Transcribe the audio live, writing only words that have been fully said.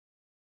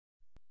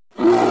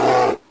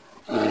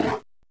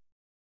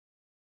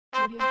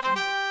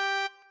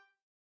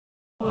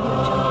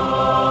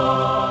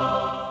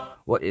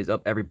What is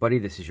up, everybody?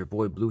 This is your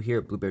boy Blue here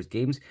at Blue Bears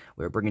Games.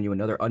 We're bringing you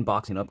another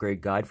unboxing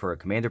upgrade guide for a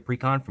Commander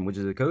precon from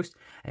Wizards of the Coast.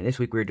 And this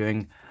week we're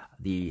doing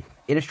the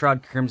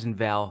Innistrad Crimson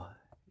Vow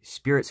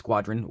Spirit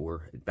Squadron,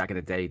 or back in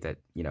the day that,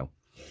 you know,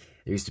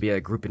 there used to be a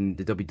group in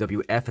the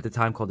WWF at the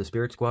time called the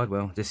Spirit Squad.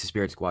 Well, this is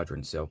Spirit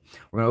Squadron. So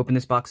we're going to open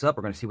this box up,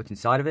 we're going to see what's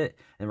inside of it,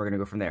 and we're going to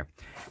go from there.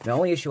 The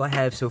only issue I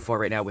have so far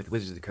right now with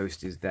Wizards of the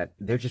Coast is that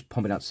they're just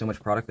pumping out so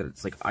much product that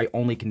it's like I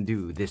only can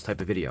do this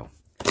type of video.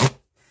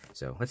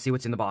 So let's see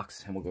what's in the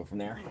box, and we'll go from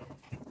there.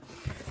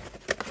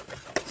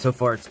 So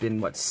far, it's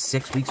been, what,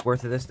 6 weeks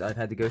worth of this that I've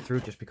had to go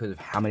through just because of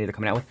how many they're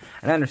coming out with.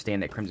 And I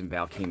understand that Crimson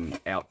Vow came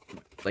out,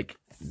 like,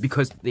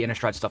 because the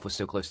Innistrad stuff was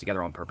so close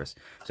together on purpose.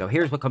 So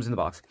here's what comes in the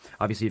box.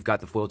 Obviously, you've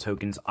got the foil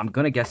tokens. I'm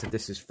going to guess that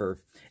this is for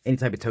any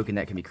type of token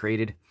that can be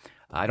created.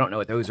 I don't know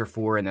what those are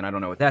for, and then I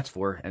don't know what that's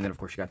for. And then, of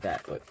course, you got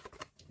that. But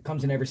it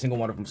comes in every single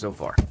one of them so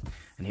far.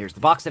 And here's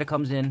the box that it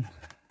comes in.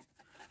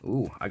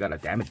 Ooh, I got a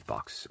damaged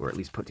box, or at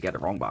least put together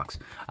wrong box.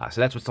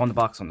 So that's what's on the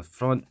box on the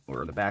front,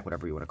 or the back,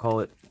 whatever you want to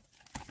call it.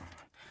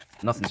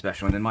 Nothing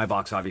special. And then my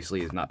box,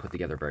 obviously, is not put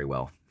together very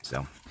well.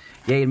 So,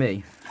 yay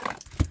me.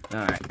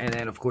 Alright, and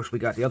then, of course, we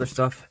got the other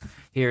stuff.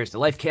 Here's the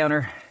life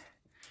counter.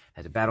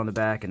 Has a bat on the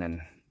back, and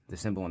then the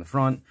symbol on the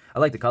front. I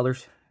like the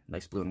colors.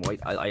 Nice blue and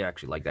white. I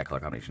actually like that color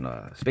combination.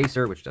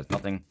 Spacer, which does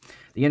nothing.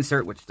 The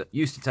insert, which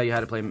used to tell you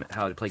how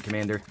to play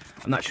Commander.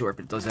 I'm not sure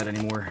if it does that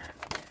anymore.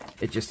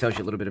 It just tells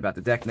you a little bit about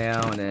the deck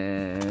now, and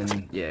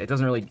then, yeah, it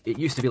doesn't really, it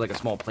used to be like a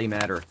small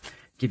playmat or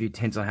give you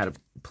hints on how to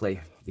play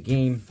the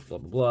game, blah,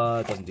 blah, blah.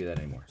 It doesn't do that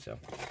anymore, so.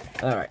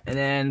 All right, and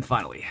then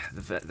finally,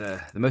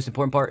 the most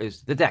important part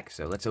is the deck,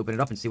 so let's open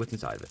it up and see what's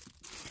inside of it.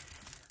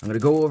 I'm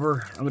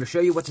going to show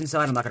you what's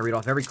inside. I'm not going to read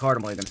off every card.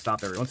 I'm only going to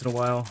stop every once in a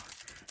while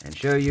and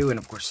show you, and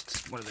of course,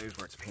 it's one of those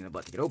where it's a pain in the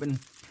butt to get open.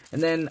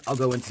 And then I'll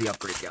go into the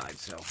upgrade guide,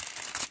 so.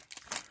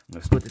 I'm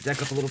going to split the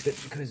deck up a little bit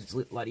because it's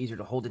a lot easier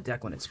to hold the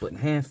deck when it's split in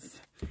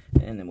half.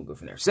 And then we'll go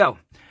from there. So,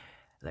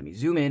 let me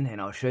zoom in and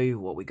I'll show you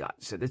what we got.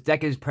 So, this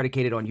deck is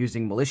predicated on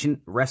using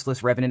Millicent,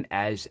 Restless Revenant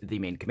as the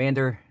main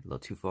commander. A little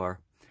too far.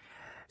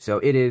 So,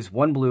 it is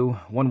 1 blue,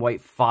 1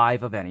 white,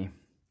 5 of any.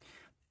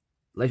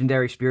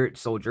 Legendary Spirit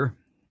Soldier.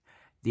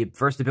 The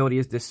first ability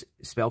is this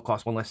spell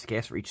costs 1 less to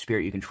cast for each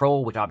spirit you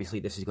control, which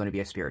obviously this is going to be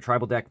a Spirit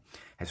Tribal deck.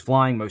 Has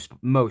flying,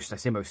 most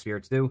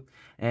spirits do.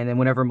 And then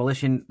whenever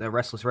Millicent, the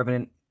Restless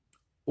Revenant,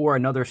 or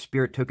another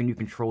spirit token you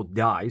control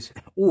dies,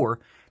 or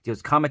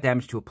deals combat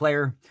damage to a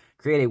player,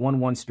 create a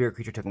 1/1 spirit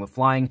creature token with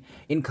flying.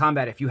 In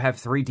combat, if you have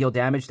 3 deal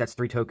damage, that's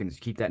 3 tokens.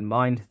 Keep that in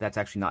mind. That's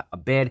actually not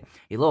a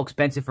little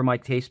expensive for my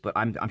taste, but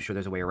I'm sure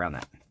there's a way around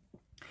that.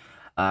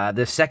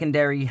 The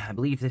secondary, I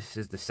believe this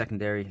is the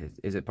secondary.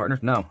 Is it partners?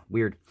 No,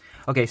 weird.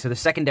 Okay, so the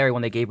secondary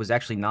one they gave was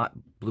actually not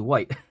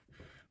blue-white,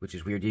 which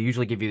is weird. You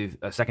usually give you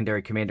a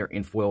secondary commander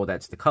in foil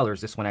that's the colors.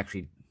 This one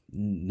actually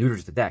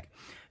neuters the deck.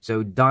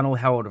 So Donald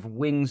Herald of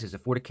Wings is a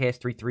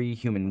 4-cast 3/3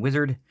 human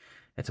wizard.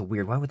 That's a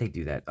weird. Why would they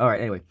do that? All right.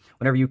 Anyway,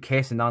 whenever you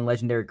cast a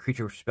non-legendary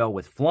creature spell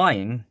with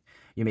flying,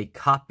 you may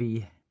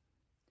copy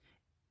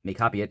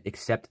it,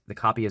 except the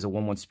copy is a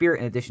 1/1 spirit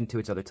in addition to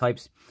its other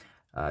types.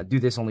 Do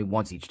this only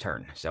once each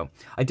turn. So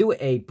I do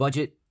a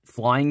budget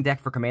flying deck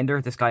for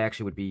Commander. This guy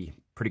actually would be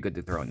pretty good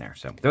to throw in there.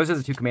 So those are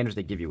the 2 commanders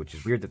they give you, which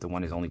is weird that the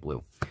one is only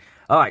blue.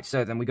 All right.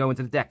 So then we go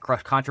into the deck.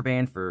 Crush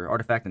Contraband for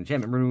artifact and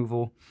enchantment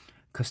removal.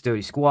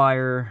 Custody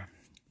Squire.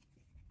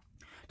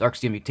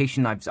 Darksteel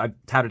Mutation. I've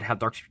touted how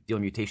Darksteel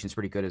Mutation is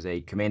pretty good as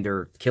a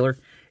commander killer.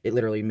 It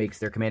literally makes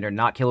their commander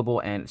not killable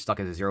and stuck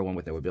as a 0/1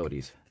 with no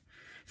abilities.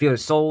 Field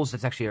of Souls.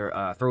 That's actually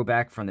a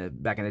throwback from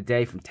back in the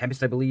day from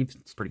Tempest, I believe.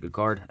 It's a pretty good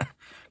card.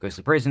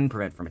 Ghostly Prison.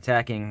 Prevent from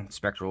attacking.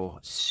 Spectral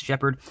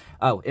Shepherd.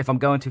 Oh, if I'm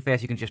going too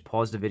fast, you can just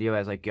pause the video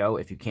as I go.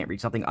 If you can't read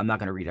something, I'm not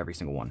going to read every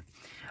single one.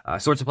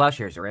 Swords of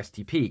Plowshares, or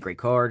STP, great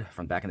card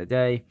from back in the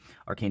day.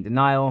 Arcane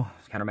Denial,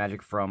 counter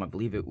magic from, I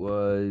believe it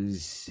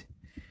was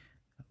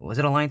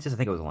it Alliances? I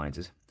think it was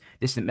Alliances.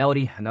 Distant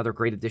Melody, another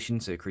great addition,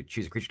 so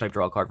choose a creature type,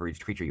 draw a card for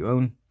each creature you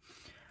own,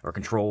 or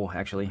control,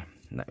 actually,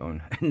 not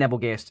own.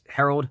 Nebelgast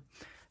Herald,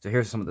 so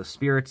here's some of the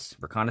spirits.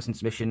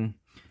 Reconnaissance Mission,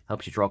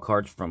 helps you draw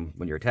cards from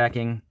when you're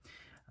attacking.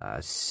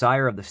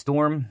 Sire of the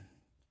Storm.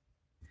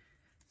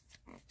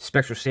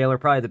 Spectral Sailor,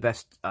 probably the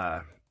best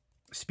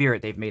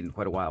spirit they've made in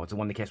quite a while. It's the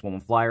one that casts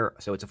 1/1 flyer,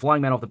 so it's a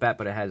flying man off the bat,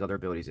 but it has other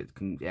abilities. It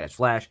has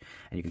flash,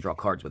 and you can draw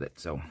cards with it.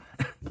 So,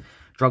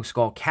 Drug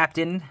Skull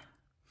Captain.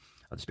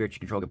 Other spirits you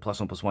control get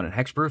 +1/+1 and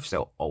hexproof,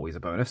 so always a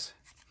bonus.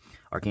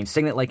 Arcane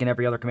Signet, like in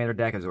every other commander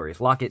deck. Azorius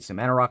Locket, some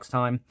Mana Rocks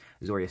time.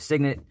 Azorius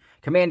Signet.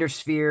 Commander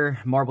Sphere,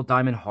 Marble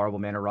Diamond, horrible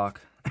Mana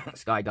Rock.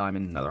 Sky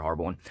Diamond, another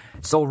horrible one.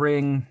 Soul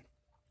Ring.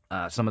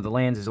 Some of the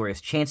lands,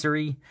 Azorius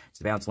Chancery. It's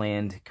the bounce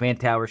land. Command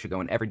Tower should go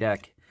in every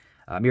deck.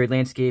 Mirrored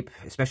Landscape,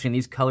 especially in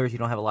these colors, you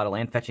don't have a lot of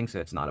land fetching, so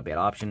it's not a bad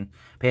option.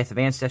 Path of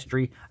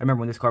Ancestry. I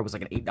remember when this card was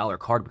like an $8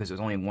 card because there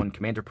was only 1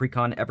 Commander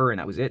precon ever, and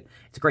that was it.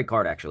 It's a great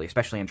card, actually,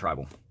 especially in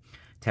Tribal.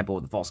 Temple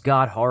of the False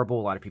God, horrible.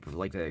 A lot of people would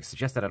like to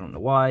suggest that. I don't know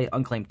why.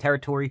 Unclaimed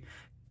Territory.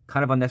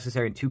 Kind of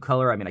unnecessary in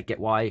 2-color. I mean, I get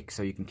why,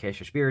 so you can cast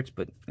your spirits,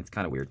 but it's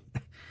kind of weird. I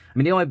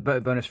mean, the only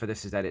bonus for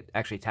this is that it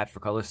actually taps for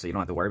colors, so you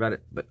don't have to worry about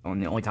it. But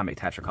the only time it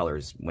taps for color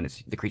is when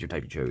it's the creature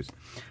type you chose.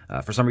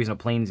 For some reason, a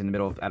plane's in the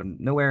middle of out of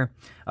nowhere.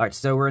 All right,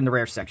 so we're in the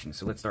rare section,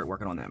 so let's start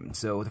working on them.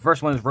 So the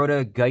first one is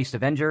Rhoda Geist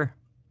Avenger.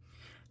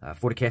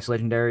 4 to cast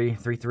legendary,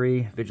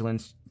 3/3,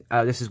 vigilance.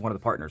 This is one of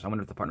the partners. I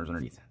wonder if the partner's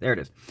underneath. There it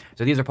is.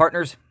 So these are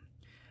partners.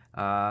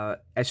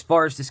 As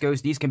far as this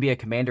goes, these can be a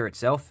commander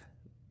itself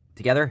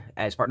together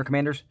as partner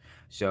commanders.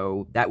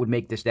 So that would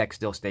make this deck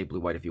still stay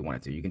blue-white if you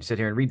wanted to. You can sit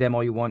here and read them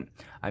all you want.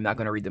 I'm not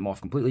going to read them off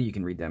completely. You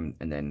can read them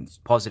and then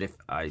pause it if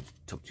I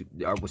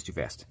was too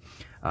fast.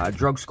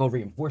 Drug Skull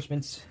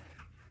Reinforcements.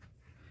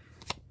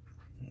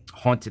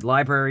 Haunted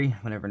Library.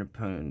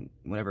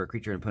 Whenever a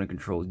creature an opponent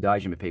controls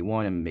dies, you may pay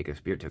 1 and make a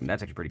spirit token.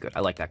 That's actually pretty good. I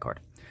like that card.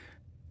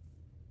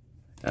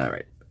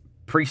 Alright.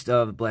 Priest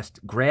of Blessed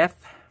Graph.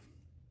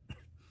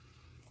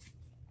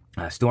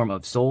 Storm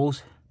of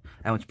Souls.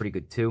 That one's pretty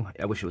good too.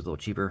 I wish it was a little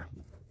cheaper.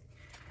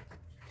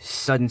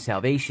 Sudden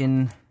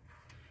Salvation.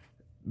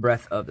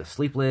 Breath of the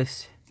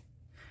Sleepless.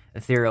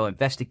 Ethereal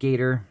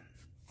Investigator.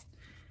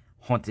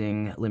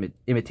 Haunting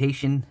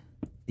Imitation.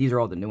 These are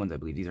all the new ones, I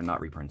believe. These are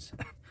not reprints.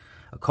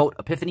 Occult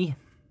Epiphany.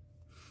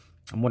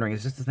 I'm wondering,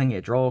 is this the thing? Yeah,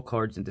 draw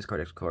cards and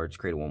discard X cards.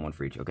 Create a 1/1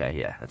 for each. Okay,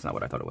 yeah, that's not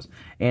what I thought it was.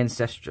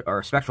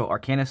 Spectral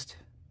Arcanist.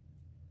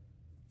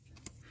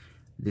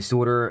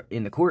 Disorder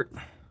in the Court.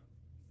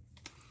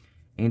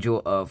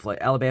 Angel of Light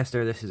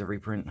Alabaster. This is a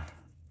reprint.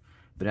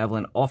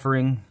 Benevolent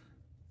Offering.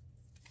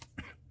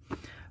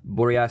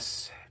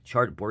 Boreas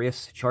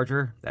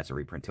Charger. That's a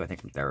reprint too, I think,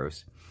 from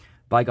Theros.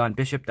 Bygone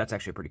Bishop. That's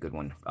actually a pretty good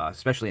one,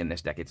 especially in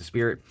this deck. It's a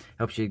spirit.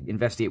 Helps you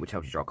investigate, which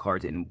helps you draw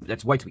cards. And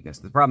that's white's weakness.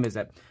 The problem is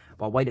that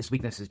while white's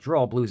weakness is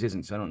draw, blue's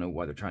isn't. So I don't know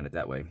why they're trying it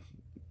that way.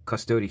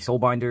 Custody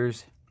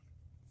Soulbinders.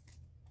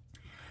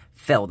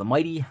 Fell the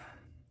Mighty.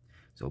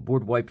 So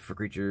board wipe for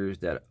creatures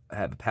that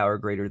have a power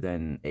greater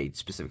than a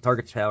specific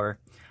target's power.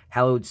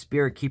 Hallowed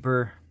Spirit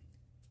Keeper.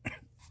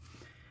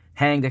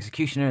 Hanged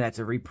Executioner, that's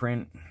a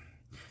reprint.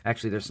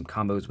 Actually, there's some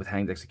combos with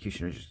Hanged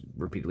Executioners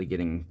repeatedly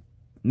getting...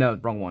 No,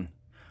 wrong one.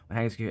 When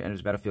Hanged Executioner enters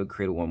the battlefield,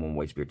 create a 1/1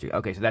 white spirit too.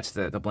 Okay, so that's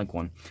the Blink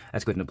one.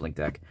 That's good in the Blink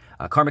deck.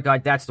 Karmic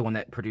Guide, that's the one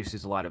that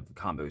produces a lot of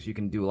combos. You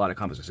can do a lot of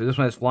combos. So this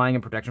one has flying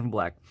and protection from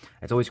black.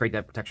 It's always great to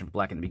have protection from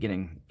black in the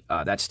beginning.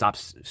 That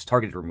stops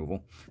targeted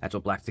removal. That's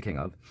what black's the king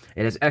of.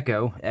 It has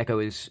Echo. Echo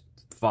is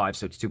 5,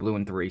 so it's 2 blue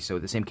and 3, so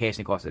the same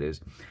casting cost it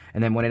is.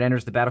 And then when it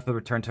enters the battlefield,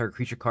 return target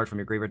creature card from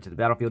your graveyard to the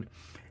battlefield.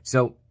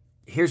 So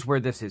here's where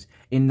this is.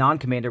 In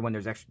non-commander, when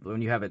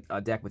you have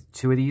a deck with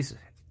 2 of these,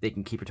 they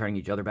can keep returning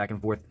each other back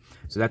and forth.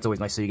 So that's always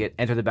nice. So you get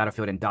enter the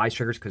battlefield and dies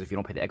triggers, because if you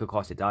don't pay the echo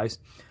cost, it dies.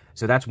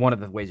 So that's one of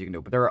the ways you can do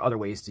it. But there are other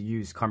ways to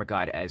use Karmic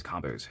Guide as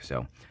combos.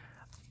 So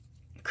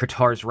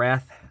Kratar's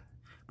Wrath,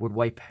 board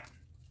wipe.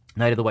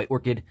 Knight of the White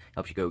Orchid,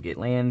 helps you go get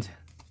land.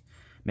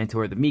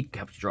 Mentor of the Meek,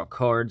 helps you draw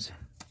cards.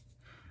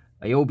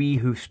 Iobi,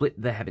 who split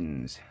the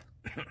heavens.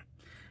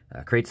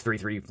 Creates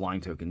 3/3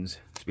 flying tokens,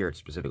 spirits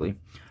specifically.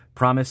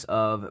 Promise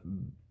of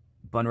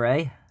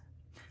Bunray.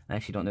 I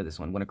actually don't know this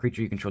one. When a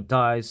creature you control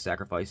dies,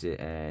 sacrifice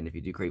it, and if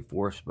you do, create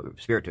 4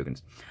 spirit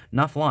tokens.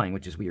 Not flying,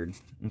 which is weird.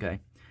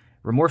 Okay.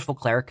 Remorseful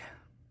Cleric.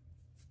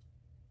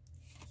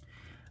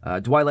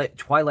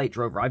 Twilight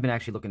Drover. I've been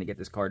actually looking to get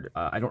this card.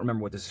 I don't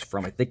remember what this is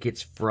from. I think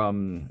it's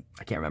from...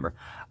 I can't remember.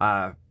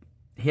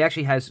 He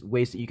actually has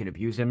ways that you can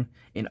abuse him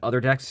in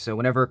other decks. So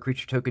whenever a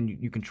creature token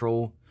you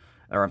control...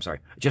 Or, I'm sorry.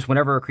 Just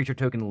whenever a creature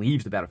token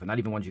leaves the battlefield, not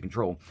even ones you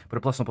control, put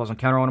a +1/+1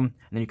 counter on him, and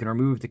then you can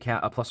remove the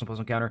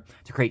 +1/+1 counter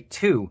to create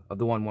 2 of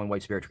the 1/1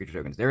 white spirit creature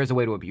tokens. There is a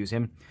way to abuse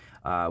him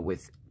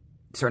with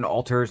certain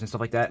altars and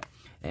stuff like that.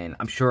 And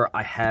I'm sure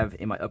I have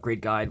in my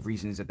upgrade guide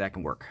reasons that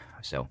can work.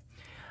 So...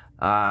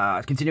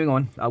 continuing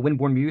on,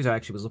 Windborn Muse, I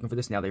actually was looking for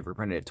this. Now they've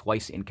reprinted it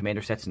twice in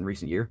commander sets in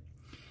recent year.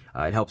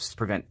 It helps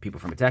prevent people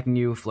from attacking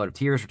you. Flood of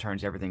Tears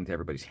returns everything to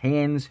everybody's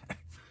hands.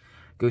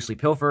 Ghostly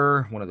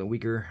Pilfer, one of the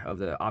weaker of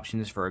the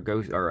options for a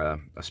ghost or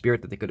a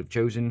spirit that they could have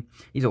chosen.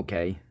 He's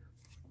okay.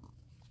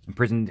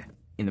 Imprisoned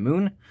in the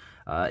Moon.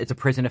 It's a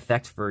prison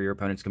effect for your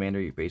opponent's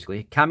commander,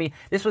 basically. Kami,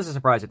 this was a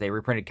surprise that they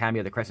reprinted Kami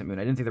of the Crescent Moon.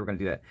 I didn't think they were going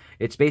to do that.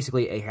 It's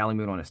basically a Howling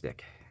Moon on a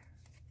stick.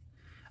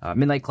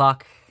 Midnight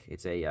Clock,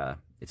 it's a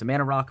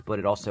mana rock, but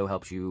it also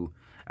helps you,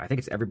 I think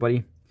it's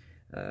everybody.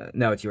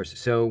 No, it's yours.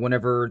 So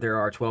whenever there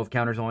are 12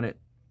 counters on it,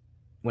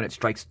 when it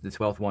strikes the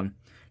 12th one,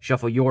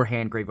 shuffle your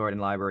hand, graveyard,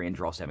 and library, and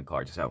draw 7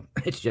 cards. So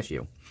it's just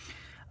you.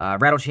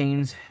 Rattle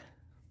Chains,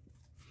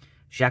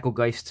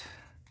 Shacklegeist,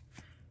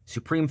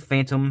 Supreme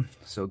Phantom.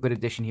 So a good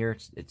addition here.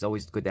 It's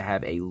always good to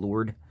have a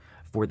Lord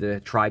for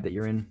the tribe that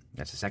you're in.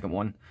 That's the second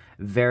one.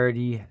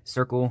 Verity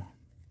Circle.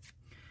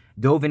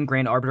 Dovin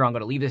Grand Arbiter. I'm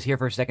going to leave this here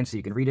for a second so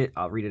you can read it.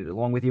 I'll read it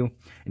along with you.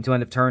 Until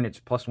end of turn, it's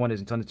 +1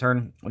 is until end of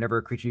turn. Whenever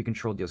a creature you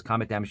control deals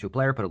combat damage to a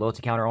player, put a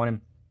loyalty counter on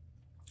him.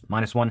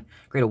 -1.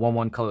 Create a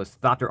 1/1 colorless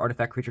Thopter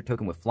artifact creature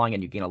token with flying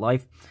and you gain a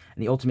life.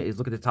 And the ultimate is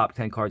look at the top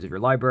 10 cards of your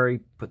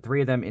library, put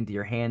 3 of them into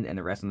your hand and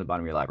the rest on the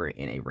bottom of your library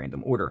in a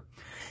random order.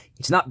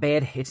 It's not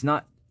bad. It's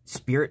not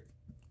spirit.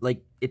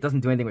 Like, it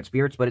doesn't do anything with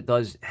spirits, but it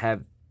does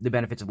have the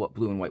benefits of what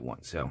blue and white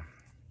want. So,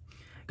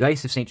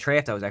 Geist of St.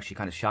 Traft, I was actually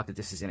kind of shocked that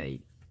this is in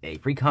a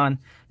precon.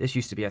 This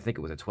used to be, I think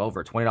it was a $12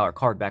 or $20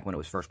 card back when it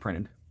was first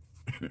printed.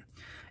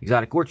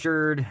 Exotic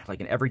Orchard,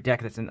 like in every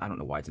deck that's in, I don't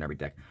know why it's in every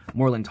deck.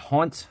 Moorland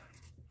Haunt,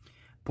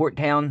 Port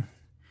Town,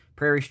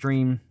 Prairie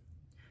Stream,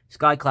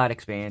 Skyclad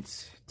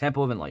Expanse,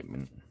 Temple of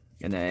Enlightenment,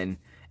 and then,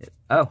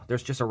 oh,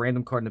 there's just a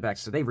random card in the back,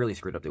 so they really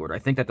screwed up the order. I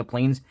think that the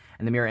Plains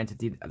and the Mirror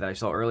Entity that I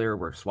saw earlier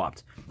were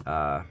swapped.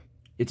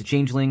 It's a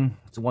changeling,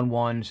 it's a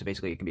 1/1, so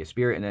basically it can be a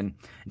spirit, and then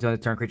until the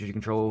turn creatures you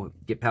control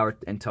get power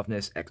and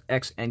toughness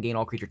X, and gain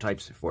all creature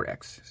types for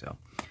X. So,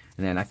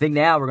 and then I think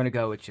now we're going to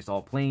go, it's just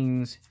all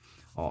plains,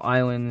 all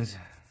islands.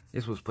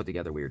 This was put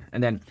together weird.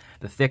 And then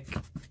the thick,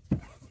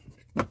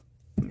 let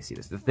me see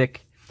this, the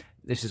thick,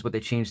 this is what they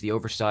changed the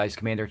oversized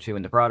commander to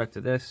in the product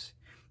to this.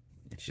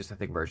 It's just a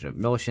thick version of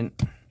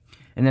Millicent.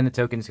 And then the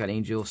token's got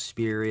Angel,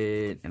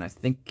 Spirit, and I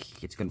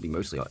think it's going to be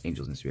mostly all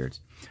Angels and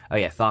Spirits. Oh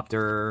yeah,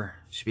 Thopter,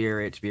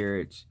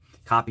 Spirits,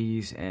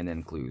 copies, and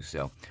then clues.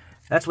 So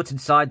that's what's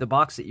inside the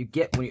box that you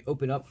get when you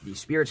open up the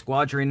Spirit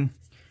Squadron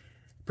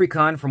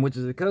Precon from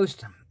Wizards of the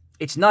Coast.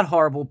 It's not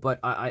horrible, but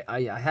I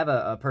have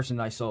a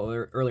person I saw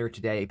earlier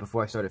today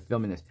before I started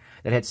filming this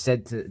that had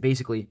said to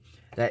basically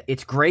that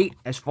it's great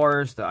as far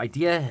as the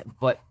idea,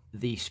 but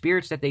the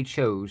spirits that they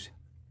chose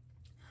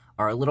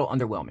are a little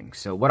underwhelming.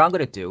 So what I'm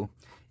going to do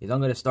is I'm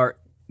going to start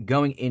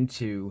going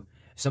into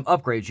some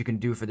upgrades you can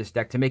do for this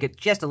deck to make it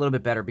just a little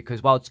bit better,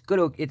 because while it's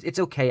good, it's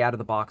okay out of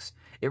the box,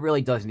 it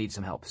really does need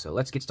some help. So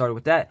let's get started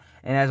with that,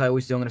 and as I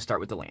always do, I'm going to start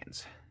with the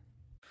lands.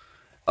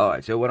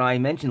 Alright, so when I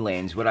mention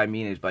lands, what I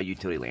mean is by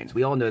utility lands.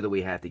 We all know that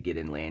we have to get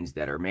in lands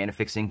that are mana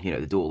fixing, you know,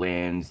 the dual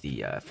lands,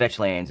 the fetch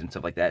lands, and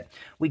stuff like that.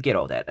 We get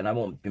all that, and I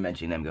won't be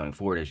mentioning them going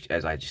forward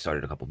as I just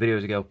started a couple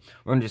videos ago.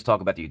 We're going to just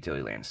talk about the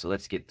utility lands, so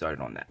let's get started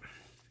on that.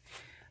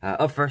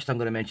 Up first, I'm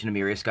going to mention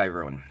Emiria Sky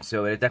Ruin.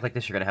 So in a deck like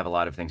this, you're going to have a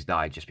lot of things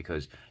die just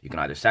because you can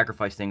either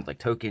sacrifice things like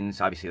tokens.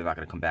 Obviously, they're not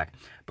going to come back.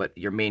 But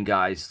your main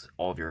guys,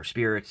 all of your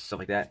spirits, stuff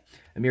like that,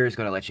 Emiria is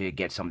going to let you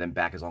get some of them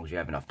back as long as you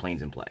have enough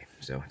planes in play.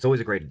 So it's always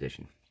a great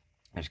addition.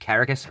 There's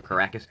Caracas, or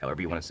Caracas, however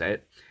you want to say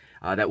it.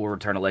 That will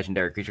return a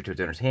legendary creature to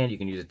its owner's hand. You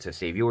can use it to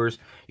save yours.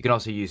 You can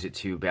also use it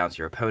to bounce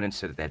your opponents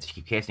so that they have to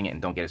keep casting it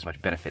and don't get as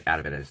much benefit out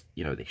of it as,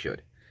 you know, they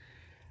should.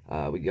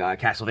 We got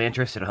Castle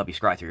Vantress. It'll help you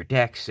scry through your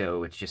deck,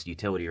 so it's just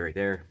utility right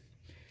there.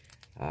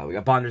 We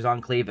got Bonder's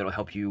Enclave. It'll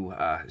help you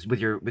with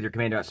your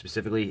commander out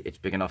specifically. It's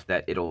big enough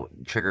that it'll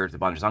trigger the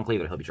Bonder's Enclave.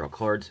 It'll help you draw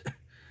cards.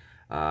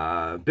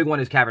 Big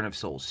one is Cavern of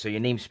Souls. So you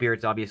name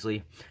spirits,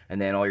 obviously,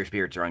 and then all your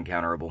spirits are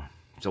uncounterable.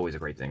 It's always a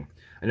great thing.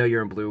 I know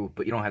you're in blue,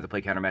 but you don't have to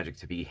play counter magic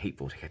to be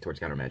hateful towards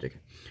counter magic.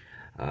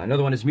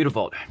 Another one is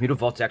Mutavault.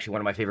 Mutavault's actually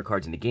one of my favorite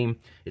cards in the game.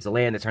 It's a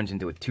land that turns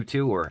into a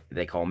 2/2, or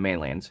they call them man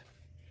lands,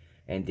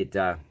 and it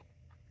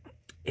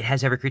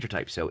has every creature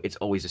type, so it's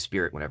always a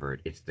spirit whenever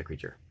it's the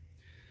creature,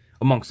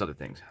 amongst other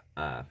things.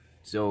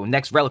 So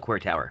next,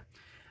 Reliquary Tower.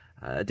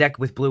 A deck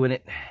with blue in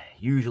it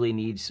usually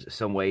needs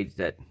some way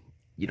that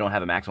you don't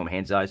have a maximum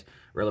hand size.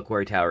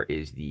 Reliquary Tower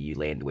is the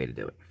land way to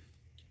do it.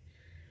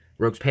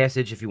 Rogue's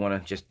Passage, if you want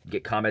to just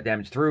get combat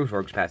damage through,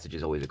 Rogue's Passage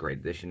is always a great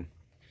addition.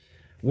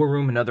 War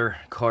Room, another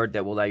card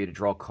that will allow you to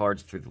draw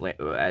cards through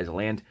the as a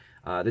land.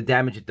 The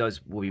damage it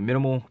does will be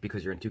minimal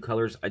because you're in 2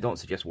 colors. I don't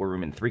suggest War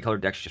Room in 3-color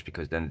decks just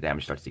because then the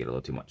damage starts to get a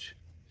little too much.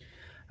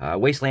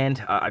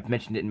 Wasteland, I've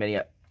mentioned it in many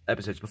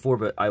episodes before,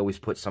 but I always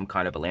put some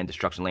kind of a land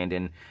destruction land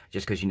in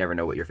just because you never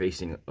know what you're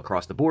facing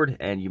across the board,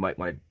 and you might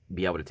want to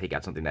be able to take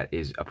out something that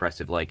is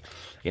oppressive, like,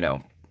 you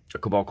know, a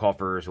Cabal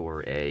Coffers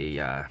or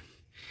a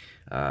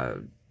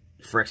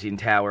Phyrexian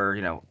Tower,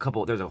 you know,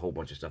 there's a whole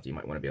bunch of stuff that you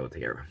might want to be able to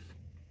take care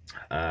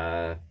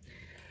of.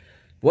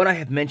 What I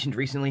have mentioned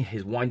recently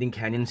is Winding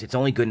Canyons. It's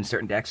only good in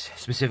certain decks,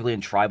 specifically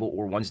in tribal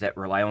or ones that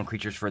rely on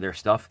creatures for their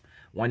stuff.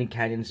 Winding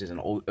Canyons is an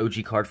old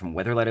OG card from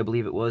Weatherlight, I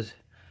believe it was.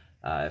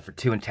 For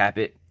 2 and tap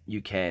it, you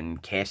can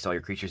cast all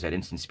your creatures at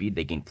instant speed.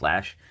 They gain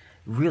flash.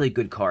 Really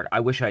good card. I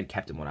wish I had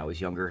kept him when I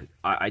was younger.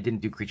 I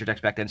didn't do creature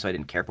decks back then, so I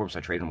didn't care for them, so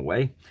I traded them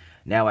away.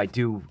 Now I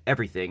do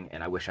everything,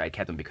 and I wish I had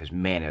kept them because,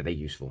 man, are they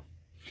useful.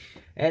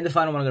 And the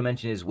final one I'm going to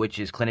mention is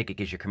Witch's Clinic. It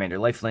gives your commander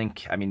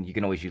lifelink. I mean, you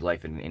can always use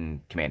life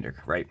in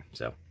Commander, right?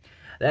 So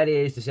that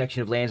is the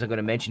section of lands I'm going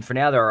to mention for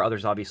now. There are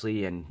others,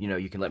 obviously, and, you know,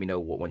 you can let me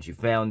know what ones you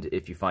found.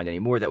 If you find any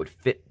more that would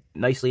fit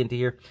nicely into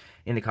here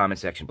in the comment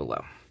section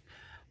below.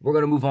 We're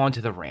going to move on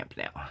to the ramp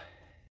now.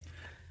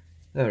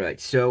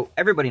 Alright, so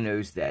everybody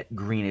knows that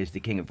green is the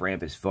king of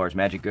ramp as far as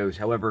Magic goes.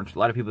 However, a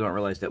lot of people don't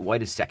realize that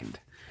white is second.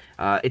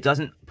 It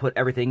doesn't put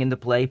everything into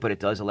play, but it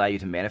does allow you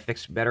to mana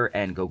fix better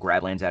and go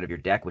grab lands out of your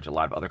deck, which a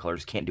lot of other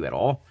colors can't do at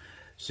all.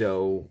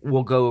 So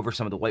we'll go over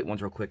some of the white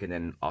ones real quick, and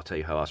then I'll tell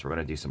you how else we're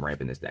going to do some ramp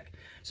in this deck.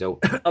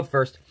 So up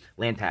first,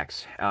 land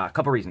tax. A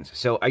couple reasons.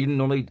 So I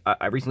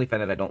recently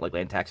found that I don't like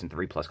land tax in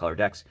 3+ color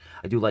decks.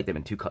 I do like them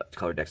in 2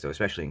 color decks, though,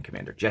 especially in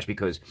Commander, just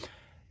because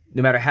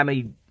no matter how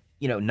many,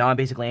 you know,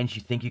 non-basic lands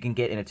you think you can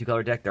get in a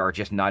 2-color deck, there are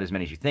just not as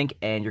many as you think,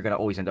 and you're going to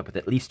always end up with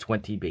at least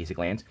 20 basic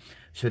lands.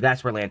 So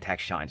that's where land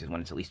tax shines, is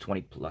when it's at least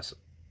 20+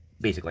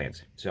 basic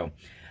lands. So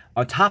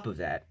on top of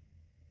that,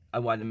 I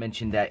wanted to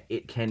mention that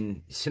it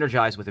can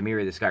synergize with a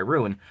Mirror of the Sky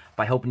Ruin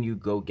by helping you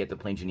go get the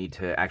planes you need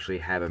to actually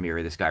have a Mirror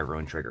of the Sky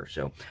Ruin trigger.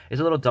 So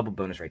it's a little double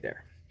bonus right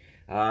there.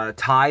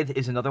 Tithe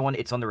is another one.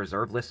 It's on the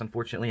reserve list,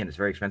 unfortunately, and it's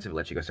very expensive. It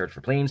lets you go search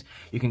for planes.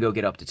 You can go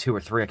get up to 2 or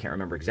 3. I can't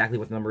remember exactly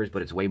what the number is,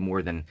 but it's way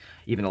more than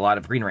even a lot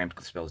of green ramp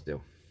spells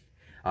do.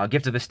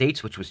 Gift of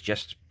Estates, which was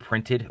just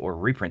printed or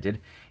reprinted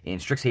in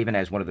Strixhaven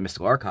as one of the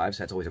Mystical Archives.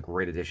 That's always a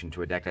great addition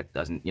to a deck that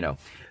doesn't,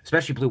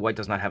 especially blue-white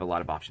does not have a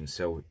lot of options,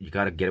 so you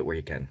got to get it where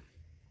you can.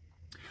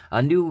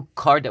 A new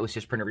card that was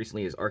just printed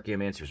recently is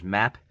Archaeomancer's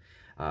Map.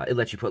 It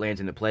lets you put lands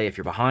into play if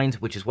you're behind,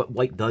 which is what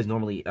white does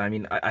normally. I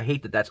mean, I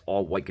hate that that's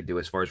all white could do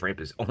as far as ramp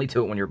is, only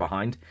do it when you're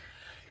behind.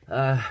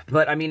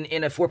 But, I mean,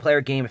 in a 4-player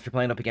game, if you're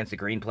playing up against a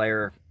green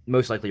player,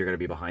 most likely you're going to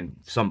be behind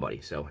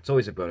somebody, so it's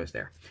always a bonus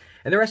there.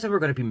 And the rest of them are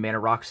going to be mana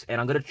rocks, and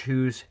I'm going to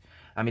choose...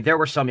 I mean, there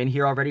were some in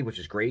here already, which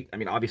is great. I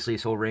mean, obviously,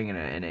 Soul Ring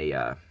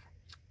and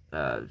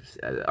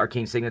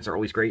Arcane Signets are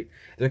always great.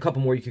 There's a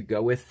couple more you could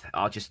go with.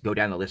 I'll just go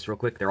down the list real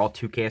quick. They're all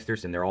 2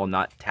 casters, and they're all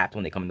not tapped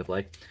when they come into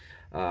play.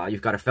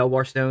 You've got a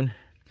Felwar Stone.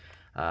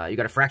 You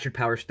got a Fractured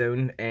Power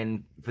Stone,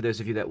 and for those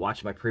of you that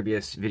watched my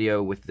previous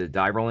video with the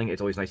die rolling,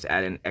 it's always nice to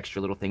add in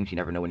extra little things. You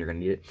never know when you're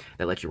going to need it.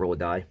 That lets you roll a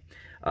die.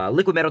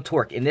 Liquid Metal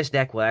Torque. In this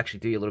deck will actually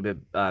do you a little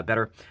bit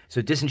better.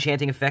 So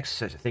disenchanting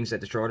effects, things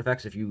that destroy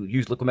artifacts. If you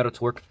use Liquid Metal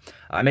Torque,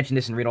 I mentioned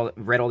this in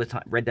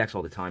red decks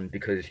all the time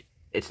because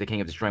it's the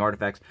king of destroying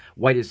artifacts.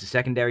 White is the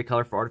secondary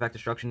color for artifact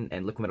destruction,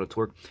 and Liquid Metal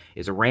Torque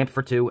is a ramp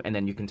for 2, and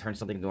then you can turn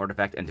something into an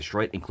artifact and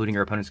destroy it, including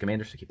your opponent's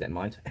commander, so keep that in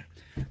mind.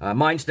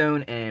 Mind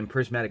Stone and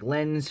Prismatic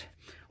Lens,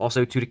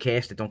 also 2 to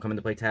cast that don't come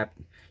into play tapped.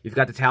 You've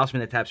got the Talisman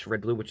that taps for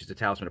red-blue, which is the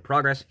Talisman of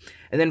Progress.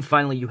 And then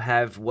finally you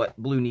have what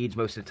blue needs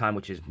most of the time,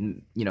 which is,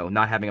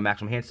 not having a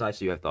maximum hand size,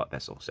 so you have Thought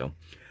Vessel. So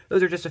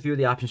those are just a few of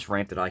the options for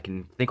ramp that I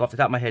can think off the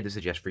top of my head to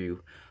suggest for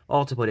you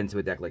all to put into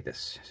a deck like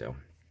this. So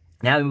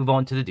now we move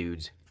on to the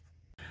dudes.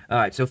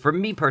 Alright, so for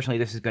me personally,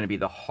 this is going to be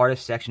the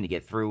hardest section to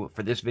get through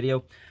for this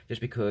video, just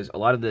because a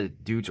lot of the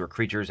dudes or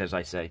creatures, as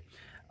I say,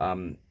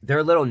 they're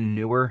a little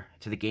newer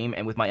to the game,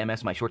 and with my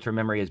MS, my short-term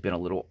memory has been a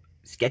little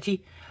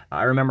sketchy.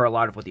 I remember a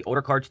lot of what the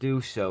older cards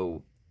do,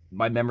 so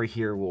my memory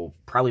here will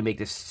probably make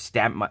this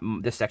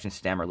section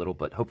stammer a little,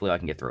 but hopefully I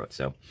can get through it.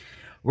 So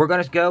we're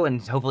going to go,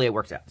 and hopefully it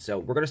works out. So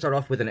we're going to start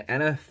off with an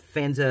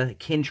Anafanza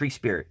Kintree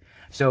Spirit.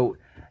 So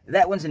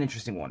that one's an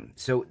interesting one.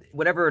 So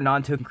whatever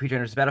non-token creature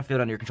enters the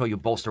battlefield under your control, you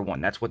bolster 1.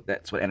 That's what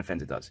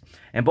Anafanza does.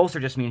 And bolster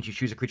just means you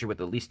choose a creature with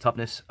the least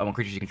toughness among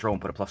creatures you control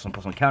and put a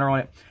 +1/+1 counter on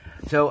it.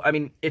 So, I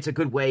mean, it's a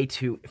good way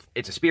to...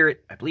 It's a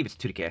spirit. I believe it's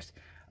 2 to cast.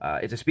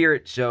 It's a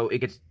spirit, so it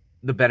gets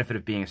the benefit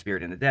of being a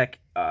spirit in the deck.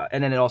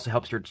 And then it also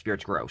helps your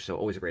spirits grow, so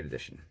always a great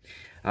addition.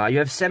 You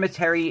have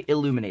Cemetery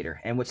Illuminator.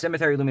 And what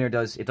Cemetery Illuminator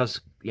does, it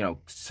does,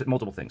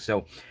 multiple things.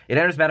 So it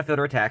enters the battlefield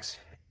or attacks.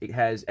 It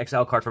has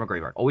exile card from a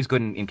graveyard. Always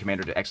good in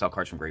Commander to exile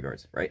cards from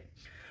graveyards, right?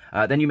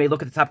 Then you may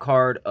look at the top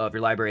card of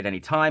your library at any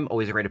time.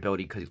 Always a great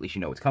ability because at least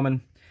you know what's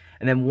coming.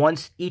 And then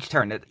once each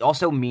turn, that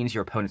also means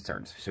your opponent's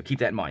turns. So keep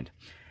that in mind.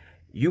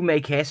 You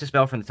may cast a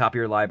spell from the top of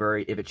your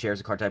library if it shares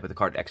a card type with a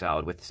card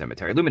exiled with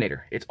Cemetery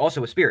Illuminator. It's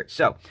also a spirit.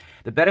 So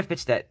the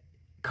benefits that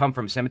come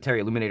from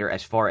Cemetery Illuminator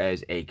as far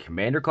as a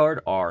commander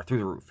card are through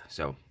the roof.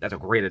 So that's a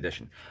great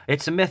addition.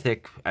 It's a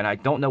mythic, and I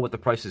don't know what the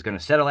price is going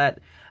to settle at.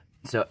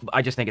 So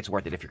I just think it's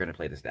worth it if you're going to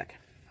play this deck.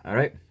 All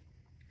right.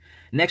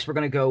 Next, we're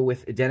going to go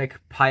with Edenic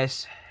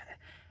Pious.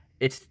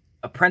 It's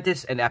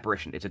Apprentice and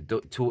Apparition. It's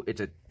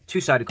a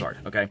two-sided card.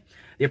 Okay.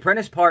 The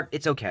Apprentice part,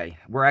 it's okay.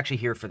 We're actually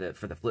here for the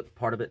flip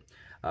part of it.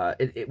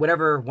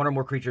 Whenever one or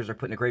more creatures are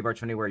put in the graveyard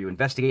from anywhere you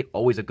investigate,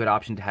 always a good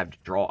option to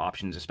have draw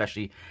options,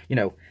 especially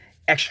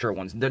extra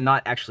ones. They're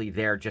not actually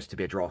there just to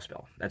be a draw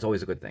spell. That's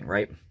always a good thing,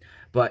 right?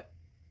 But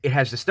it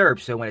has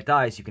Disturb, so when it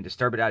dies, you can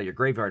disturb it out of your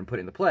graveyard and put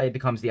it into play. It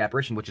becomes the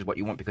Apparition, which is what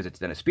you want because it's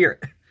then a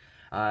spirit.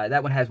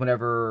 That one has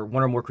whenever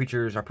one or more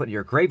creatures are put in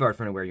your graveyard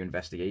from anywhere you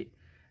investigate.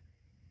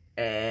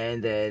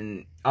 And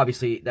then,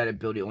 obviously, that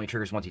ability only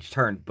triggers once each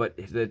turn. But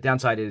the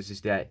downside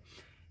is that,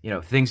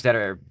 things that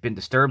have been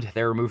disturbed,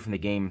 they're removed from the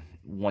game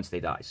once they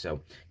die. So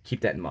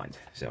keep that in mind.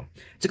 So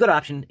it's a good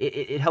option.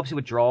 It helps you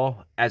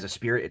withdraw as a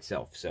spirit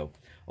itself. So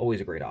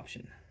always a great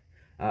option.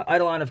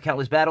 Eidolon of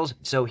Countless Battles,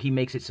 so he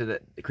makes it so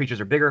that the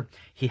creatures are bigger.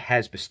 He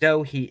has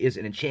Bestow. He is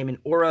an enchantment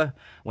aura.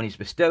 When he's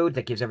bestowed,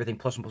 that gives everything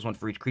 +1/+1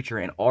 for each creature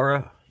and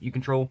aura you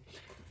control.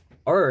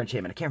 Aura or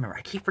enchantment, I can't remember.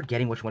 I keep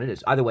forgetting which one it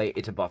is. Either way,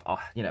 it's a buff,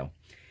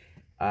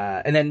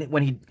 and then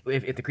when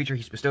if the creature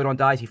he's bestowed on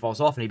dies, he falls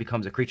off and he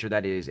becomes a creature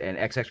that is an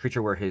XX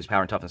creature where his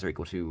power and toughness are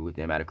equal to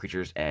the amount of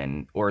creatures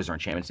and auras or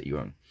enchantments that you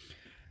own.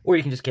 Or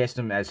you can just cast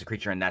him as a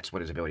creature and that's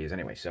what his ability is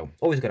anyway, so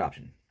always a good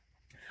option.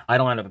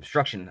 Eidolon of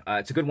Obstruction,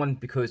 it's a good one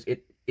because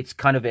it's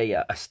kind of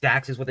a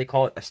stacks is what they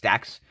call it, a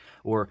stacks,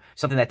 or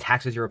something that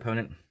taxes your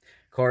opponent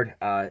card.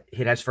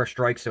 It has first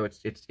strike, so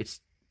it's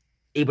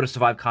able to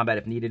survive combat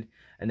if needed.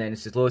 And then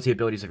it's the loyalty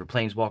abilities of your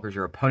planeswalkers.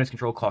 Your opponent's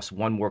control costs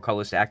 1 more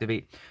colors to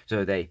activate.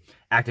 So they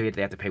activate,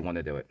 they have to pay 1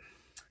 to do it.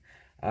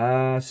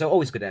 So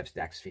always good to have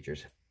stacks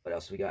features. What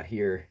else we got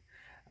here?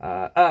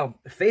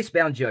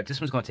 Facebound Judge.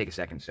 This one's going to take a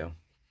second, so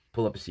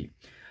pull up a seat.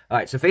 All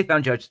right, so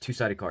Faithbound Judge,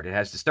 two-sided card. It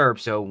has Disturb,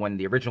 so when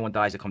the original one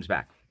dies, it comes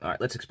back. All right,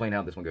 let's explain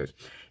how this one goes.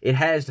 It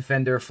has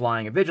Defender,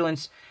 Flying, and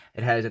Vigilance.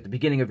 It has, at the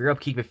beginning of your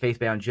upkeep, if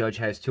Faithbound Judge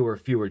has 2 or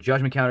fewer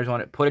Judgment counters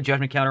on it, put a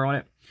Judgment counter on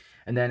it.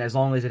 And then as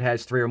long as it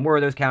has 3 or more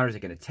of those counters,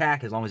 it can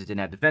attack, as long as it didn't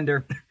have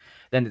Defender.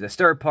 Then the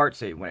Disturb part,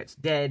 so when it's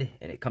dead,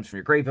 and it comes from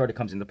your graveyard, it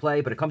comes into play,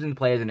 but it comes into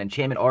play as an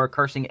enchantment or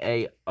cursing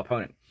a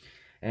opponent.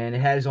 And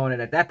it has on it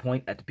at that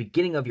point, at the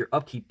beginning of your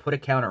upkeep, put a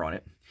counter on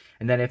it.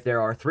 And then if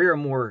there are 3 or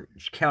more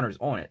counters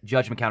on it,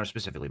 Judgment counters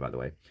specifically, by the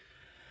way,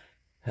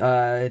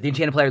 the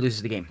enchanted player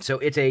loses the game. So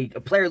it's a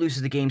player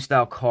loses the game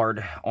style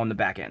card on the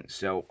back end.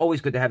 So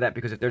always good to have that,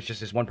 because if there's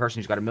just this one person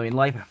who's got a million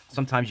life,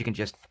 sometimes you can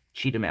just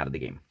cheat him out of the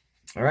game.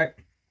 All right.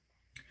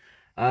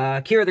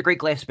 Kira the Great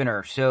Glass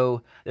Spinner.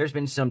 So there's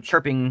been some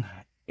chirping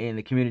in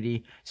the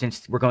community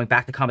since we're going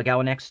back to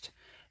Kamigawa next,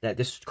 that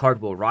this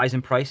card will rise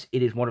in price.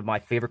 It is one of my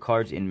favorite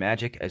cards in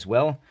Magic as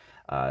well.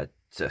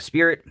 It's a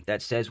spirit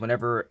that says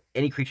whenever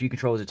any creature you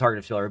control is a target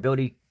of spell or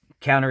ability,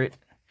 counter it.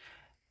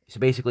 So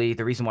basically,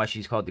 the reason why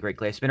she's called the Great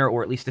Glass Spinner,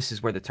 or at least this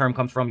is where the term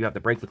comes from, you have to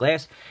break the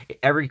glass.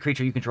 Every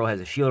creature you control has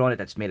a shield on it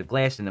that's made of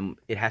glass, and then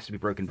it has to be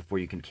broken before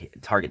you can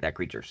target that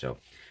creature. So,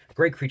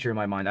 great creature in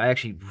my mind. I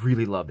actually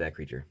really love that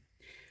creature.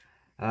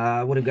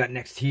 What have we got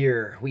next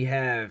here? We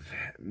have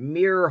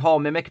Mirror Hall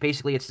Mimic.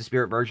 Basically, it's the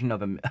spirit version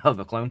of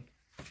a clone.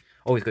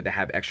 Always good to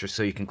have extras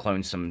so you can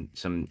clone some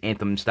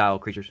Anthem-style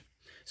creatures.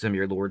 Some of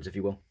your lords, if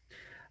you will.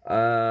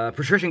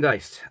 Patrician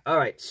Geist.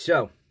 Alright,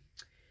 so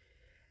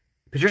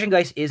Patrician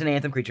Geist is an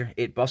Anthem creature.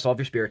 It buffs all of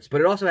your spirits,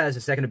 but it also has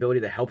a second ability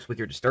that helps with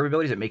your Disturb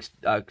abilities. It makes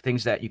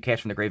things that you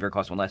cast from the graveyard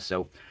cost 1 less,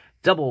 so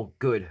double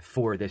good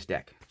for this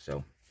deck.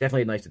 So,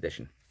 definitely a nice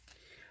addition.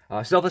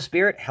 Selfless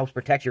Spirit helps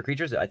protect your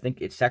creatures. I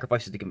think it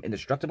sacrifices to become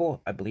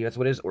indestructible. I believe that's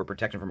what it is, or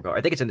protection from a card.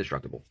 I think it's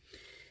indestructible.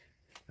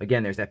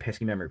 Again, there's that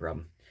pesky memory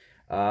problem.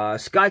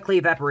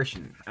 Skyclave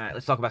Apparition. Alright,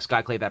 let's talk about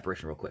Skyclave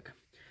Apparition real quick.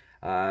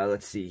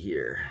 Let's see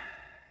here.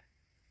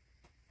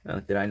 Oh,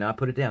 did I not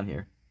put it down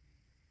here?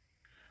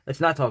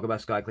 Let's not talk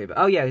about Skyclave.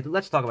 Oh, yeah,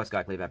 let's talk about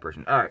Skyclave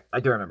Apparition. Alright, I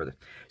do remember this.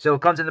 So,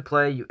 it comes into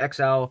play, you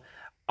exile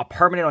a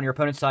permanent on your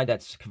opponent's side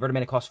that's converted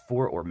mana cost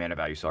 4, or mana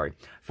value, sorry,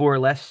 4 or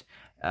less,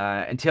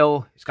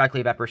 until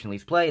Skyclave Apparition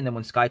leaves play, and then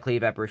when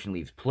Skyclave Apparition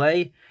leaves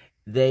play,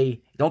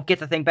 they don't get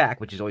the thing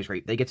back, which is always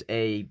great. They get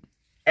a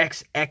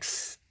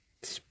XX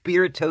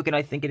Spirit token,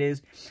 I think it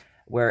is,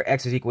 where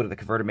X is equal to the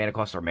converted mana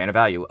cost or mana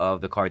value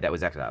of the card that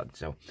was exiled.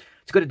 So,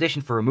 it's a good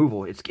addition for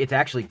removal. It's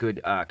actually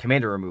good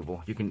commander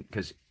removal. You can,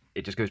 because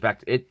it just goes back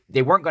to it.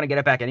 They weren't going to get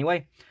it back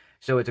anyway,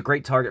 so it's a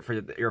great target for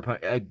your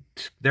opponent.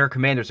 Their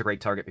commander's a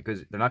great target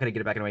because they're not going to get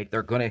it back anyway.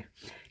 They're going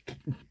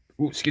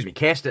to,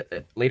 cast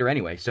it later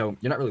anyway, so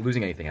you're not really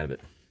losing anything out of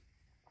it.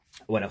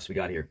 What else we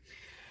got here?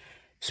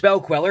 Spell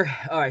Queller.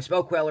 Alright,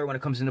 Spell Queller, when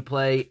it comes into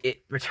play,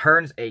 it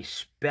returns a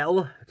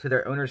spell to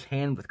their owner's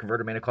hand with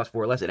converted mana cost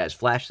 4 or less. It has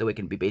flash, so it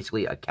can be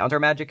basically a counter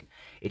magic.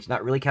 It's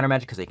not really counter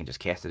magic because they can just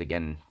cast it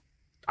again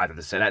either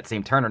that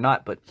same turn or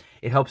not, but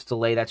it helps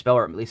delay that spell,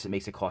 or at least it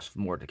makes it cost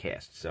more to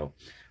cast. So,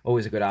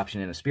 always a good option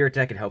in a spirit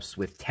deck. It helps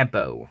with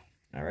tempo,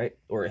 alright?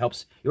 Or it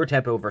helps your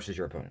tempo versus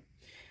your opponent.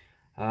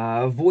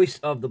 Voice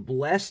of the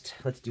Blessed.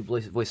 Let's do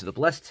Voice of the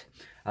Blessed.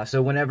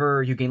 So,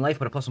 whenever you gain life,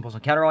 put a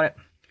 +1/+1 counter on it.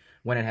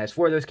 When it has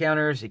 4 of those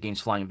counters, it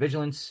gains Flying and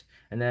Vigilance.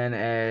 And then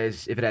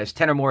if it has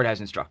 10 or more, it has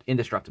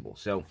Indestructible.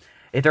 So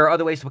if there are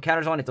other ways to put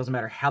counters on, it doesn't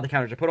matter how the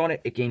counters are put on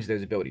it, it gains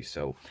those abilities.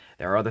 So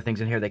there are other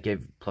things in here that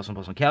give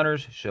 +1/+1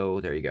 counters.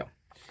 So there you go.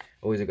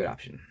 Always a good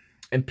option.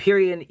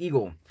 Empyrean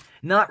Eagle.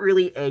 Not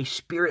really a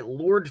spirit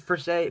lord per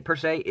se.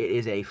 It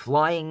is a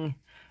flying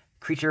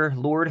creature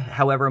lord.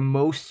 However,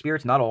 most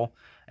spirits, not all,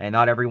 and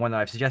not everyone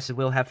that I've suggested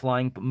will have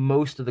flying, but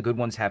most of the good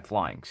ones have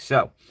flying.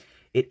 So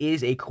it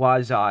is a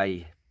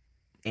quasi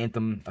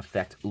Anthem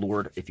effect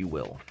lord, if you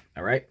will.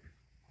 Alright?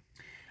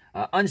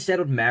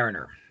 Unsettled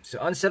Mariner. So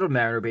Unsettled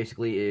Mariner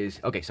basically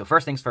is... Okay, so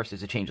first things first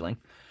is a changeling,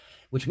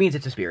 which means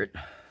it's a spirit,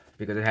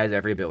 because it has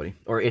every ability.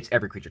 Or it's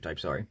every creature type,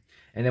 sorry.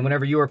 And then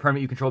whenever you or a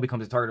permanent you control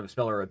becomes a target of a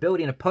spell or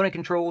ability an opponent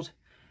controls,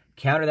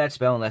 counter that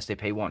spell unless they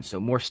pay 1. So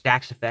more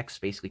stacks effects,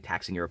 basically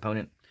taxing your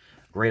opponent.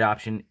 Great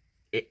option.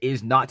 It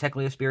is not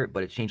technically a spirit,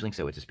 but it's changeling,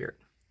 so it's a spirit.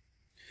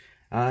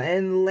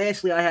 And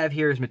lastly I have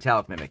here is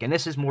Metallic Mimic. And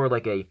this is more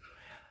like a...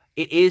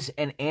 It is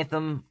an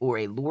Anthem or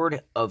a Lord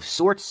of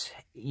sorts.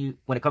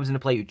 When it comes into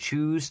play, you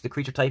choose the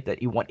creature type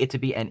that you want it to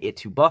be and it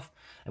to buff.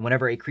 And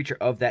whenever a creature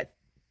of that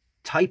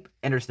type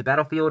enters the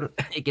battlefield,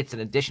 it gets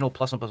an additional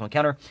 +1/+1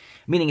 counter.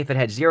 Meaning if it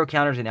had 0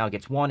 counters, it now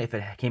gets 1. If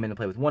it came into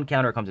play with 1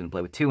 counter, it comes into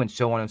play with 2, and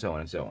so on and so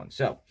on and so on.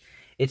 So,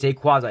 it's a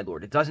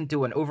quasi-lord. It doesn't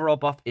do an overall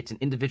buff. It's an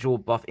individual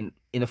buff in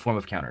the form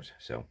of counters.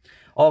 So,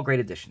 all great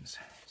additions.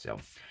 So,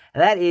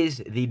 that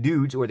is the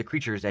dudes, or the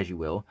creatures, as you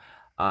will,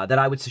 that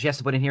I would suggest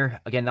to put in here.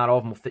 Again, not all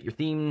of them will fit your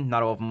theme,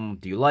 not all of them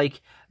do you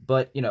like,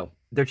 but, you know,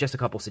 they're just a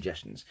couple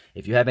suggestions.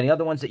 If you have any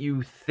other ones that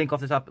you think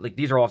off the top, like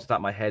these are all off the top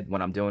of my head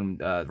when I'm doing,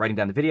 writing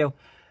down the video,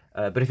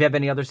 but if you have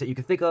any others that you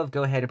can think of,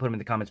 go ahead and put them in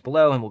the comments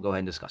below, and we'll go ahead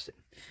and discuss it.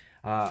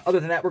 Other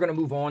than that, we're going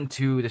to move on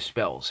to the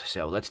spells,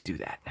 so let's do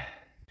that.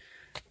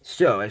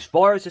 So, as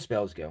far as the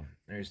spells go,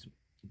 there's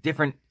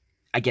different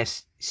I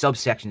guess,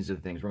 subsections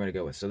of things we're going to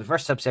go with. So the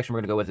first subsection we're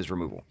going to go with is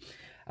removal.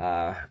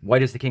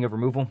 White is the king of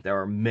removal. There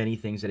are many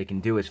things that it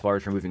can do as far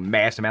as removing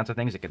mass amounts of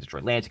things. It can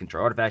destroy lands, it can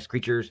destroy artifacts,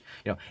 creatures.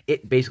 You know,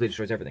 it basically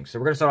destroys everything. So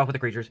we're going to start off with the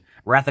creatures.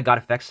 Wrath of God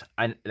effects.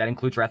 That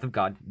includes Wrath of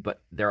God,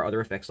 but there are other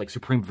effects like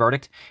Supreme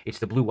Verdict. It's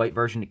the blue-white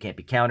version. It can't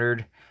be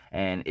countered,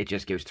 and it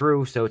just goes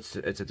through. So it's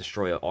a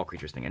destroy all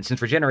creatures thing. And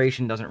since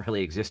regeneration doesn't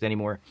really exist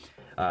anymore,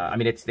 I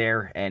mean, it's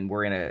there, and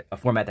we're in a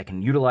format that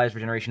can utilize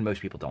regeneration.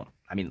 Most people don't.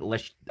 I mean,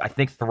 I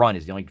think Thrun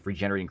is the only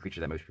regenerating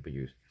creature that most people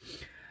use.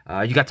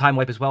 You got Time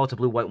Wipe as well. It's a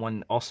blue-white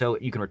one. Also,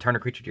 you can return a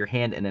creature to your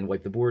hand and then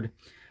wipe the board.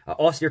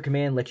 Austere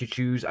Command lets you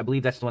choose. I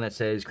believe that's the one that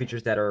says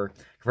creatures that are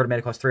converted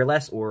mana cost 3 or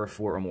less or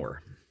 4 or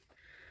more.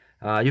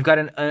 You've got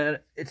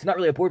it's not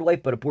really a board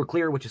wipe, but a board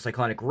clear, which is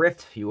Cyclonic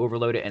Rift. You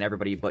overload it and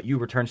everybody but you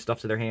return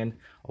stuff to their hand.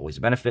 Always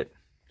a benefit.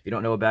 If you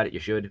don't know about it, you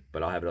should,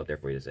 but I'll have it up there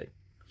for you to say.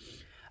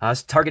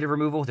 Targeted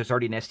removal. There's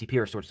already an STP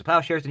or Swords to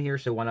Plowshares in here,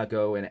 so why not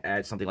go and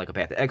add something like a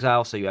Path to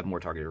Exile so you have more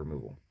targeted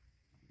removal.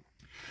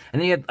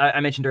 And then you have, I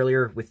mentioned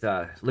earlier, with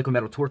Liquid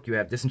Metal Torque, you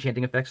have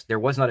disenchanting effects. There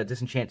was not a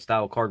disenchant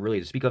style card really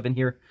to speak of in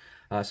here.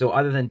 So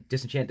other than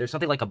disenchant, there's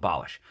something like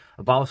Abolish.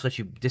 Abolish lets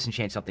you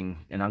disenchant something,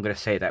 and I'm going to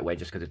say it that way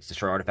just because it's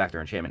destroy artifact or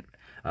enchantment.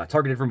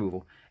 Targeted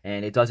removal,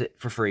 and it does it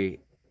for free,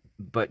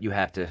 but you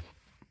have to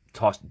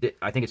toss,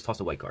 I think it's toss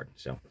a white card.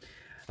 So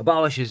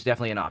Abolish is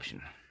definitely an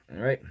option.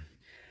 All right.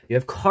 You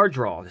have Card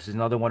Draw. This is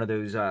another one of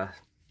those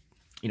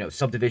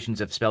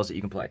subdivisions of spells that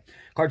you can play.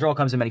 Card Draw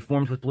comes in many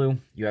forms with blue.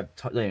 You have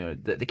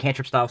the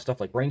cantrip style stuff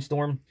like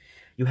Brainstorm.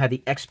 You have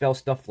the X spell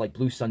stuff like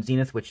Blue Sun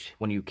Zenith, which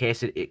when you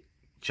cast it, it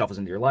shuffles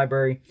into your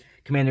library.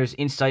 Commander's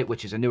Insight,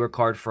 which is a newer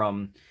card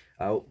from,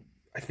 I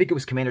think it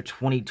was Commander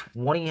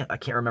 2020. I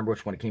can't remember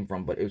which one it came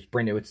from, but it was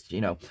brand new. It's,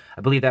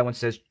 I believe that one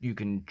says you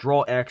can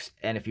draw X,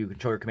 and if you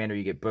control your commander,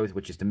 you get both,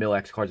 which is to mill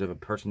X cards of a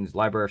person's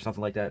library or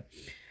something like that.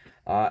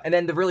 And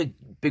then the really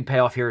big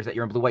payoff here is that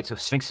you're in blue-white, so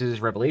Sphinx's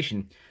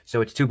Revelation.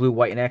 So it's 2 blue,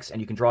 white, and X, and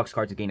you can draw X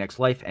cards to gain X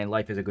life, and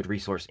life is a good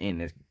resource in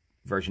this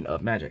version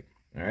of Magic.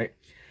 All right.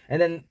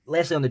 And then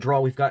lastly on the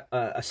draw, we've got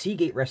a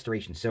Seagate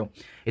Restoration. So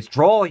it's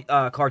draw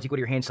cards equal to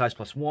your hand size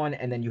 +1,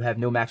 and then you have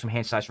no maximum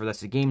hand size for the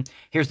rest of the game.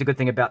 Here's the good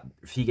thing about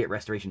Seagate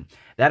Restoration.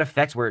 That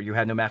effect where you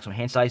have no maximum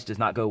hand size does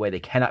not go away.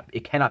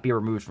 It cannot be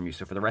removed from you.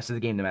 So for the rest of the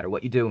game, no matter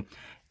what you do,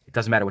 it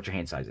doesn't matter what your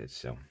hand size is.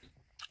 So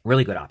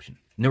really good option.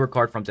 Newer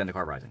card from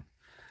Zendikar Rising.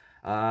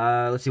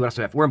 Let's see what else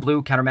we have. We're in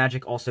blue. Counter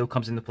Magic also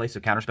comes into play,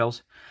 so counter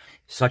spells,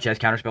 such as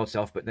Counterspell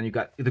itself, but then you've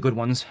got the good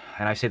ones,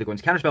 and I say the good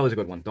ones. Counterspell is a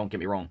good one, don't get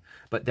me wrong,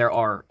 but there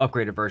are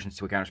upgraded versions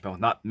to a Counterspell.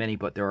 Not many,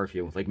 but there are a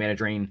few, like Mana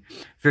Drain,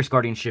 Fierce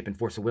Guardianship, and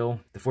Force of Will.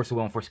 The Force of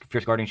Will and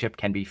Fierce Guardianship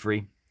can be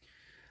free.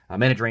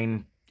 Mana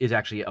Drain is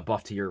actually a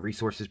buff to your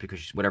resources,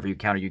 because whatever you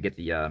counter, you get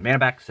the mana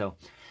back, so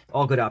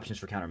all good options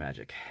for Counter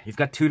Magic. You've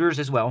got Tutors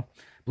as well.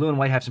 Blue and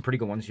white have some pretty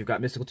good ones. You've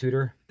got Mystical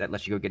Tutor, that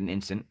lets you go get an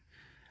instant.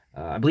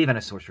 I believe in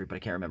a sorcery, but I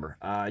can't remember.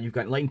 You've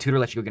got Lightning Tutor,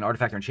 lets you go get an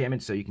artifact or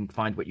enchantment, so you can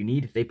find what you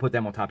need. They put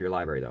them on top of your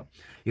library, though.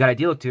 You got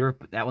Idyllic Tutor,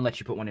 that one lets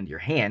you put one into your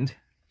hand.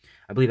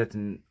 I believe that's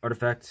an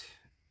artifact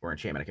or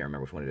enchantment. I can't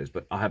remember which one it is,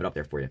 but I'll have it up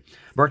there for you.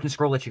 Merchant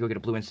Scroll lets you go get a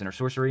blue instant or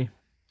sorcery.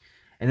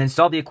 And then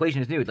Solve the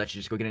Equation is new. It lets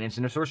you just go get an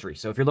instant or sorcery.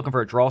 So if you're looking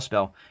for a draw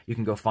spell, you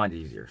can go find it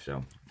easier.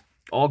 So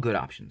all good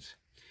options.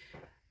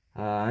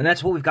 And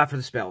that's what we've got for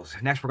the spells.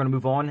 Next, we're going to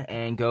move on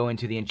and go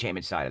into the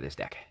enchantment side of this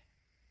deck.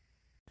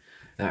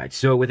 Alright,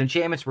 so with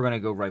enchantments, we're going to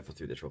go rifle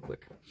through this real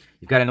quick.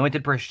 You've got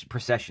Anointed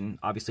Procession.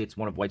 Obviously, it's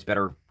one of White's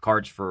better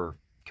cards for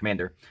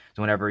Commander.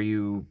 So whenever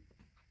you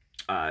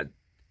have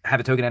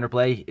a token enter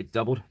play, it's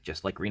doubled,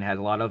 just like Green has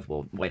a lot of.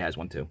 Well, White has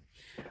one too.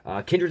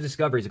 Kindred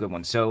Discovery is a good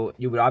one. So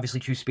you would obviously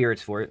choose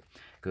Spirits for it,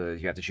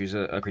 because you have to choose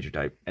a creature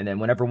type. And then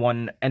whenever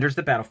one enters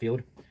the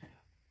battlefield,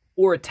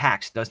 or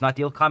attacks, does not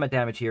deal combat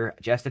damage here,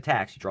 just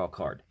attacks, you draw a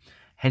card.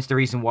 Hence the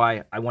reason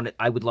why I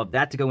would love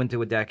that to go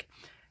into a deck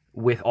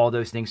with all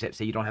those things that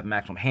say you don't have a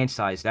maximum hand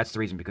size. That's the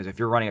reason, because if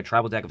you're running a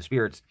tribal deck of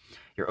spirits,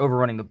 you're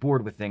overrunning the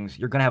board with things,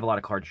 you're going to have a lot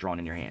of cards drawn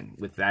in your hand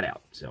with that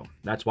out. So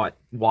that's why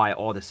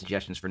all the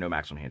suggestions for no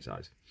maximum hand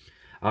size.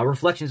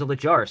 Reflections of the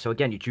Jar. So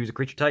again, you choose a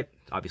creature type,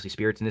 obviously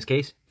spirits in this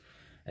case.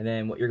 And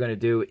then what you're going to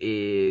do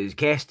is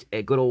cast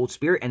a good old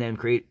spirit and then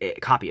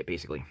copy it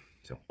basically.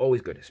 So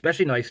always good.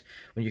 Especially nice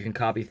when you can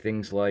copy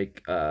things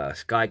like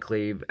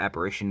Skyclave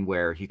Apparition,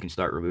 where you can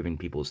start removing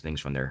people's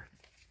things from their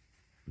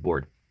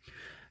board.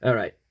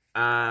 Alright.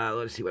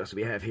 Let's see what else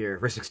we have here.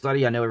 Ristic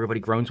Study. I know everybody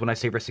groans when I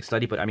say Ristic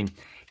Study, but I mean,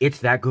 it's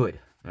that good.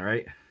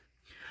 Alright.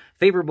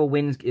 Favorable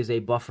Winds is a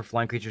buff for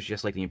flying creatures,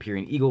 just like the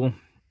Empyrean Eagle.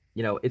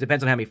 It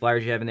depends on how many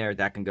flyers you have in there.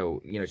 That can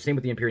go, same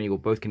with the Empyrean Eagle.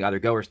 Both can either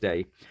go or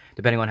stay,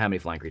 depending on how many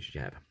flying creatures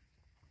you have.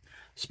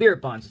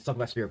 Spirit Bonds. Let's talk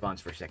about Spirit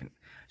Bonds for a second.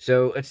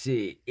 So, let's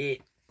see.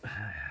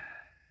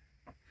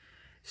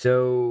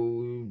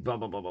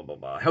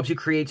 Helps you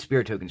create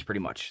spirit tokens, pretty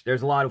much.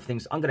 There's a lot of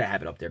things. I'm going to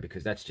have it up there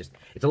because it's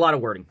a lot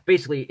of wording.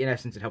 Basically, in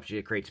essence, it helps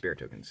you create spirit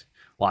tokens.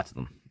 Lots of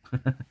them.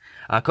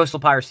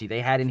 Coastal Piracy.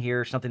 They had in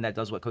here something that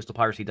does what Coastal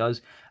Piracy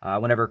does.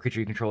 Whenever a creature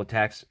you control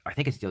attacks, I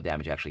think it's deal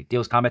damage, actually.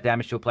 Deals combat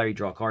damage to a player, you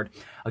draw a card.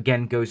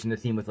 Again, goes in the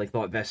theme with like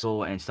Thought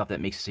Vessel and stuff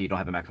that makes it so you don't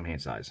have a maximum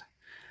hand size.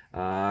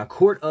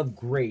 Court of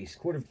Grace.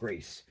 Court of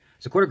Grace.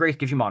 So Court of Grace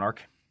gives you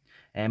Monarch.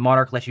 And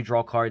Monarch lets you draw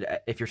a card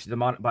if you're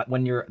but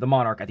when you're the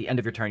Monarch, at the end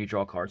of your turn, you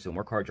draw a card, so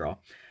more card draw.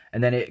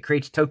 And then it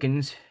creates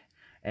tokens,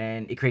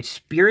 and it creates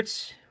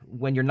spirits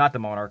when you're not the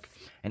Monarch,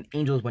 and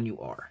angels when you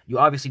are. You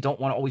obviously don't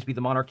want to always be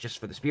the Monarch just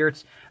for the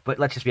spirits, but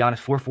let's just be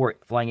honest, 4/4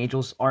 flying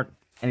angels aren't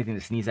anything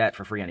to sneeze at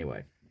for free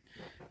anyway.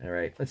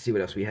 Alright, let's see what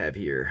else we have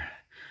here.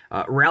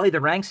 Rally the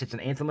Ranks, it's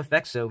an Anthem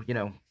effect, so, you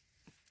know,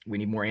 we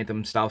need more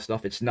Anthem-style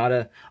stuff. It's not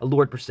a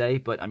Lord per se,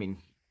 but, I mean,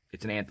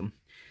 it's an Anthem.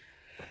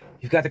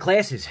 You've got the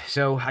classes.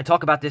 So I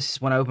talk about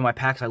this when I open my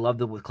packs. I love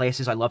the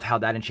classes. I love how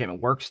that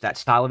enchantment works, that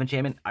style of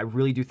enchantment. I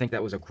really do think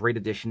that was a great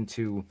addition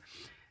to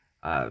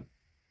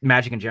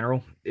Magic in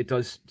general. It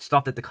does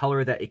stuff that the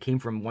color that it came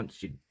from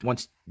wants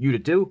you to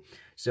do.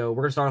 So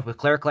we're going to start off with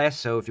Cleric class.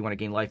 So if you want to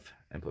gain life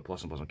and put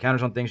 +1/+1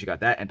 counters on things, you got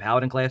that. And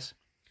Paladin class.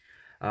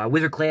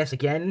 Wizard class,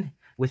 again,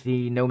 with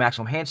the no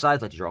maximum hand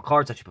size. Let you draw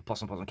cards. Let you put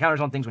 +1/+1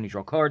 counters on things when you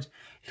draw cards.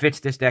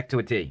 Fits this deck to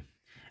a T.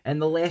 And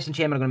the last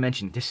enchantment I'm going to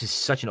mention, this is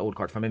such an old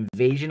card. From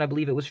Invasion, I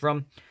believe it was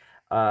from.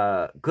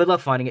 Good luck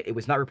finding it. It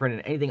was not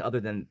reprinted in anything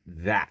other than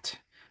that.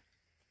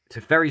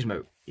 Teferi's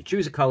Moat. You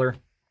choose a color.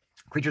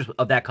 Creatures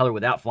of that color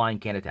without flying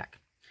can't attack.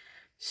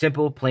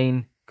 Simple,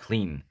 plain,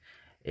 clean.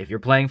 If you're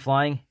playing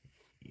flying,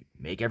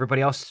 make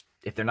everybody else,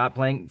 if they're not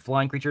playing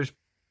flying creatures,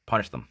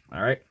 punish them.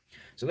 Alright?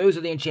 So those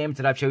are the enchantments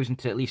that I've chosen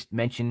to at least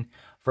mention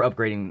for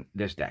upgrading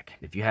this deck.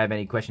 If you have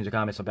any questions or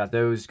comments about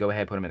those, go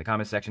ahead, put them in the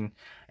comments section,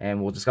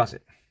 and we'll discuss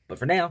it. But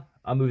for now,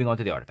 I'm moving on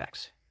to the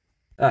artifacts.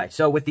 Alright,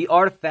 so with the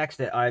artifacts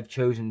that I've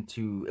chosen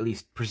to at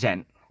least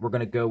present, we're going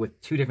to go with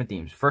two different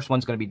themes. First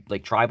one's going to be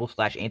like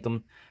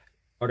tribal/anthem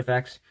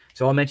artifacts.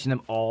 So I'll mention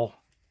them all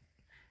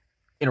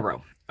in a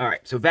row.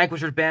 Alright, so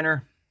Vanquisher's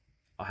Banner.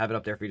 I'll have it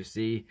up there for you to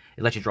see.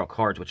 It lets you draw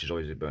cards, which is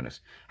always a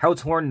bonus.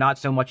 Herald's Horn, not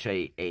so much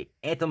a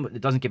anthem.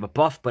 It doesn't give a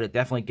buff, but it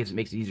definitely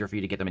makes it easier for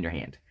you to get them in your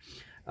hand.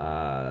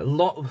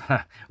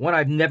 One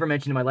I've never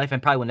mentioned in my life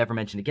and probably will never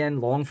mention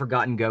again. Long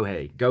Forgotten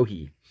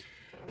Gohi.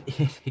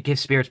 It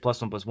gives spirits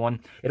 +1/+1.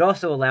 It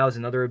also allows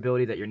another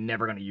ability that you're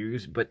never going to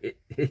use, but it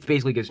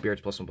basically gives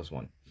spirits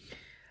 +1/+1.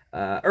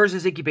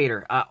 Urza's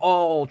Incubator.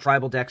 All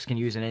tribal decks can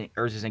use an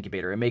Urza's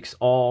Incubator. It makes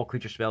all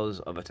creature spells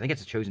of I think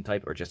it's a chosen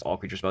type, or just all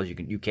creature spells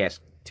you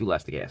cast 2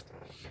 less to cast.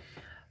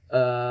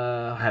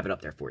 I'll have it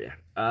up there for you.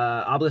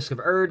 Obelisk of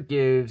Erd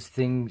gives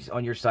things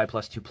on your side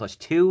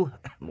 +2/+2,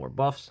 more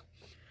buffs.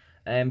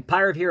 And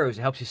Pyre of Heroes,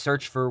 it helps you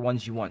search for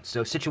ones you want.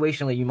 So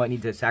situationally, you might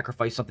need to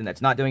sacrifice something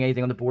that's not doing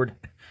anything on the board,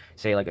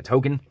 say like a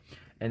token,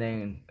 and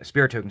then a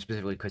spirit token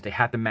specifically, because they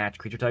have to match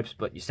creature types.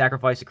 But you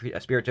sacrifice a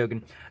spirit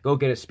token, go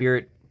get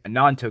a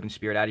non-token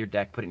spirit out of your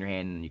deck, put it in your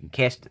hand, and you can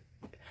cast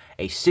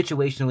a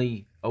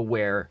situationally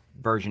aware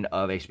version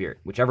of a spirit,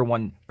 whichever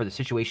one for the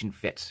situation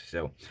fits.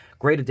 So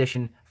great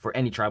addition for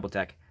any tribal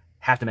deck.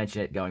 Have to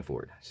mention it going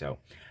forward. So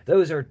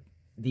those are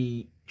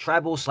the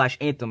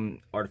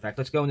tribal/anthem artifact.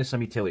 Let's go into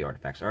some utility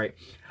artifacts. All right.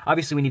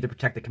 Obviously, we need to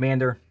protect the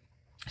commander,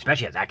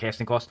 especially at that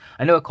casting cost.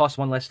 I know it costs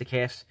 1 less to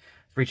cast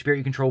for each spirit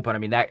you control, but I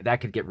mean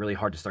that could get really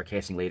hard to start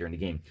casting later in the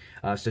game.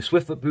 So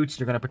Swiftfoot Boots,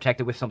 you're going to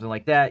protect it with something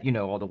like that. You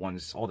know, all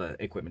the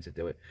equipments that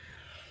do it.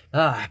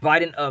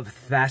 Bident of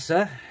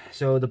Thassa.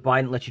 So the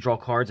Bident lets you draw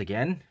cards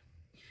again.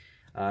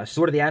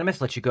 Sword of the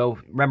Animus lets you go.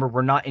 Remember,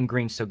 we're not in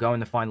green, so going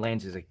to find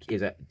lands is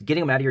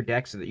getting them out of your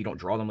deck so that you don't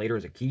draw them later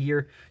is a key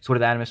here. Sword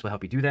of the Animus will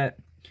help you do that.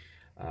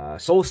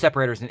 Soul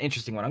Separator is an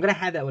interesting one. I'm going to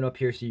have that one up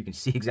here so you can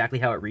see exactly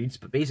how it reads.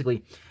 But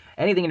basically,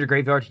 anything in your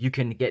graveyard, you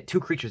can get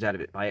 2 creatures out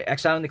of it by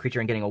exiling the creature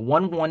and getting a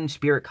 1/1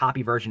 spirit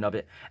copy version of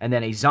it, and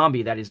then a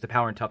zombie that is the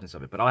power and toughness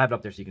of it. But I'll have it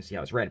up there so you can see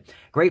how it's read.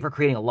 Great for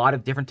creating a lot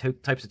of different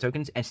types of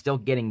tokens and still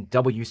getting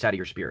double use out of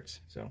your spirits.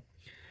 So,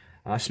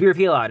 Spirit of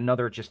Heliod,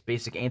 another just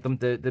basic anthem.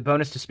 The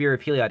bonus to Spirit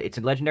of Heliod, it's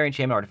a legendary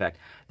enchantment artifact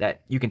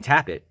that you can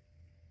tap it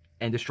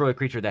and destroy a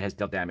creature that has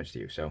dealt damage to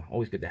you. So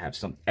always good to have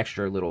some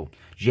extra little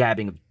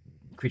jabbing of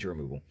creature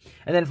removal.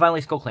 And then finally,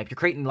 Skull Clamp. You're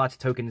creating lots of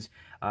tokens.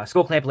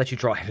 Skull Clamp lets you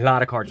draw a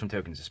lot of cards from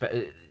tokens.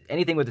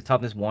 Anything with the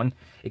toughness 1,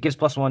 it gives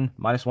 +1,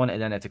 -1,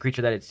 and then it's a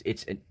creature that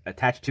it's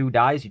attached to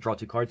dies. You draw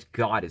 2 cards.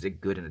 God, is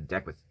it good in a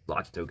deck with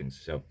lots of tokens.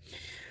 So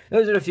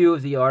those are a few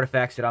of the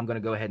artifacts that I'm going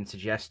to go ahead and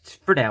suggest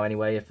for now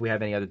anyway. If we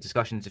have any other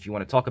discussions, if you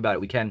want to talk about it,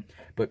 we can.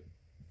 But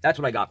that's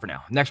what I got for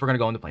now. Next, we're going to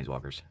go into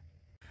Planeswalkers.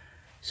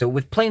 So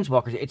with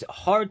Planeswalkers, it's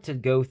hard to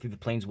go through the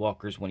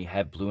Planeswalkers when you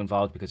have blue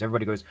involved because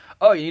everybody goes,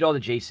 oh, you need all the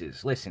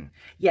Jaces. Listen,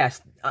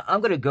 yes, I'm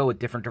going to go a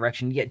different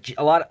direction. Yeah,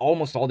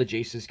 almost all the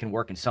Jaces can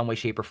work in some way,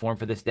 shape, or form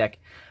for this deck,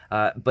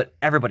 but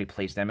everybody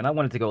plays them, and I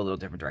wanted to go a little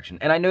different direction.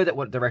 And I know that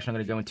what direction I'm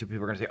going to go into,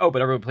 people are going to say, oh,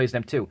 but everyone plays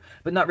them too.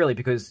 But not really,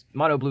 because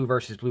mono blue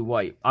versus blue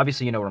white,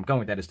 obviously you know where I'm going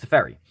with that, is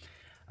Teferi.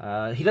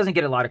 He doesn't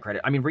get a lot of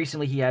credit. I mean,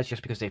 recently he has,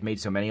 just because they've made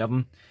so many of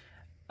them.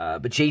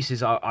 But Jace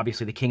is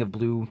obviously the king of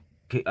blue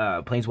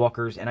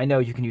Planeswalkers, and I know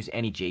you can use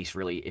any Jace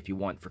really if you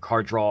want for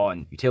card draw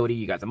and utility.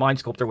 You got the Mind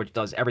Sculptor, which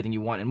does everything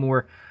you want and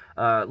more.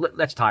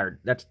 That's tired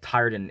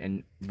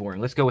and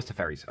boring. Let's go with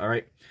Teferi's. All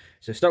right,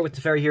 so start with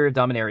Teferi here of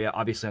Dominaria.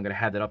 Obviously, I'm going to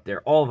have that up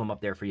there, all of them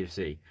up there for you to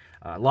see.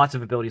 Lots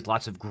of abilities,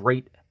 lots of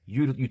great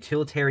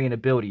utilitarian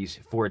abilities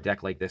for a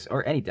deck like this,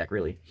 or any deck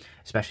really,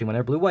 especially when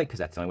they're blue-white, because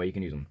that's the only way you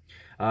can use them.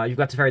 You've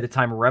got Teferi the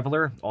Time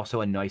Reveler,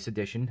 also a nice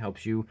addition,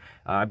 helps you.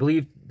 I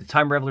believe the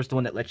Time Reveler is the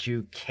one that lets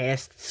you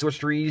cast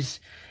sorceries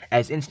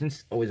as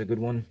instants, always a good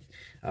one.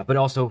 But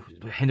also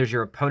hinders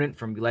your opponent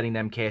from letting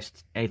them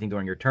cast anything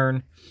during your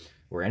turn,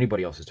 or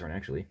anybody else's turn,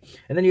 actually.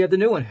 And then you have the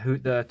new one,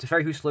 the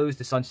Teferi Who Slows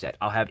the Sunset.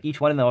 I'll have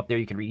each one of them up there.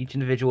 You can read each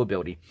individual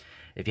ability.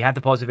 If you have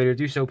to pause the video to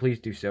do so, please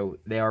do so.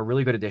 They are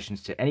really good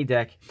additions to any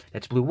deck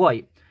that's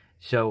blue-white,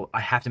 so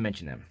I have to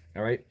mention them,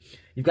 all right?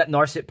 You've got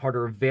Narset,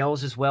 Parter of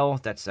Veils as well.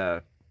 That's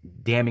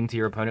damning to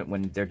your opponent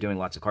when they're doing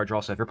lots of card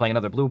draw. So if you're playing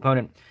another blue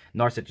opponent,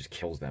 Narset just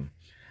kills them.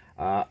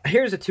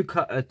 Here's a two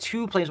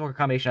planeswalker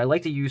combination I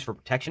like to use for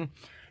protection.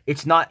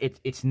 It's not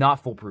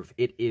foolproof.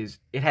 It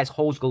has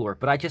holes galore,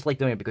 but I just like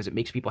doing it because it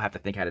makes people have to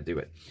think how to do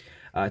it.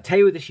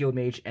 Teo the Shield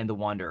Mage and the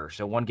Wanderer.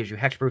 So one gives you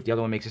hexproof, the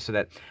other one makes it so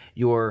that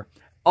your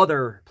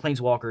other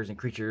planeswalkers and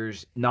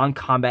creatures,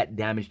 non-combat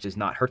damage does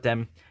not hurt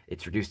them.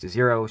 It's reduced to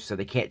 0, so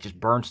they can't just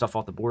burn stuff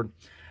off the board.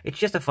 It's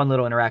just a fun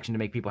little interaction to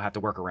make people have to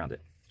work around it.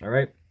 All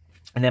right?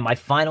 And then my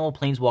final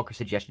planeswalker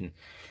suggestion.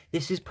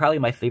 This is probably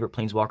my favorite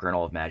planeswalker in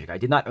all of Magic. I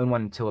did not own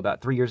one until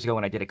about 3 years ago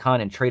when I did a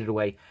con and traded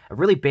away a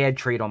really bad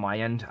trade on my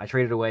end. I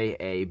traded away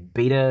a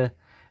beta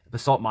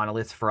Basalt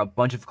Monolith for a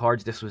bunch of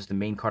cards. This was the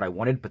main card I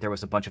wanted, but there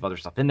was a bunch of other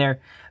stuff in there.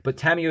 But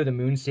Tamiyo the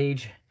Moon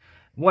Sage,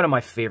 one of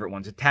my favorite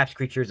ones. It taps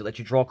creatures, it lets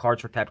you draw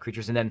cards for tapped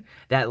creatures, and then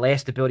that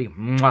last ability,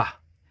 mwah,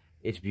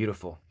 it's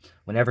beautiful.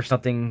 Whenever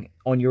something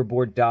on your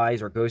board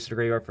dies or goes to the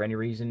graveyard for any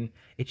reason,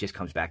 it just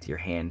comes back to your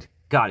hand.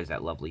 God, is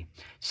that lovely.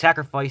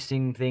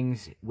 Sacrificing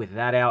things with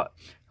that out,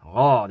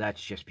 oh,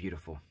 that's just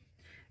beautiful.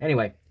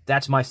 Anyway,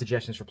 that's my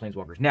suggestions for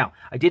Planeswalkers. Now,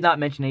 I did not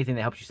mention anything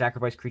that helps you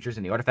sacrifice creatures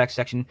in the artifacts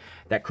section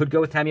that could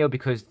go with Tamiyo,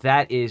 because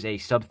that is a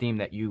sub-theme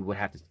that you would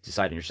have to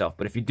decide on yourself.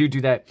 But if you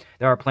do that,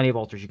 there are plenty of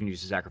altars you can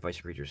use to sacrifice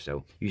your creatures,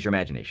 so use your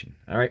imagination.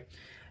 All right?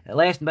 And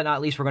last but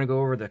not least, we're going to go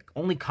over the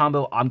only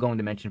combo I'm going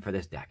to mention for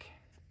this deck.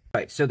 All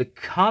right, so the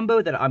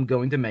combo that I'm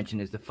going to mention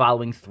is the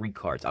following 3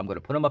 cards. I'm going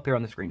to put them up here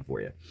on the screen for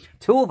you.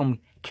 2 of them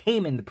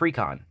came in the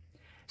precon,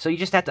 so you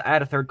just have to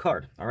add a 3rd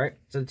card, all right?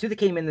 So the 2 that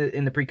came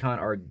in the precon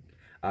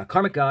are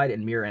Karmic Guide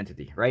and Mirror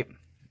Entity, right?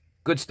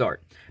 Good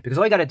start. Because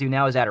all you got to do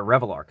now is add a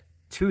Revel Arc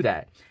to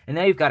that, and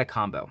now you've got a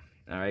combo,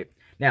 all right?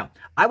 Now,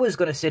 I was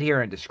going to sit here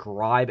and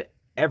describe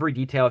every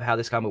detail of how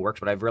this combo works,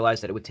 but I've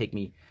realized that it would take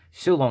me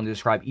so long to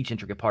describe each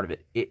intricate part of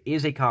it. It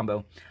is a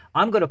combo.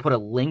 I'm going to put a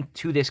link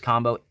to this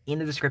combo in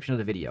the description of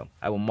the video.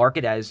 I will mark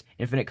it as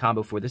Infinite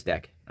Combo for this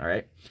deck, all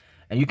right?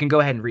 And you can go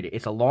ahead and read it.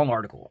 It's a long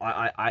article.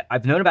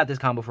 I've known about this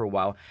combo for a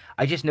while.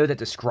 I just know that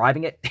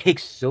describing it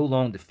takes so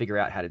long to figure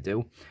out how to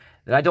do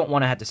that I don't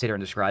want to have to sit here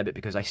and describe it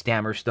because I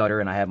stammer,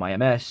 stutter, and I have my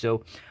MS.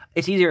 So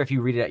it's easier if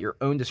you read it at your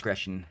own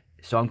discretion.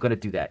 So I'm going to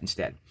do that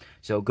instead.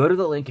 So go to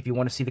the link if you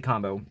want to see the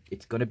combo.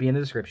 It's going to be in the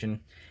description,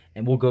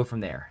 and we'll go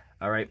from there.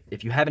 All right?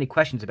 If you have any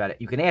questions about it,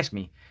 you can ask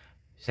me.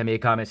 Send me a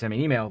comment, send me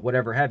an email,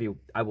 whatever have you.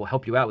 I will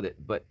help you out with it.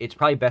 But it's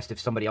probably best if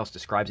somebody else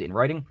describes it in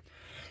writing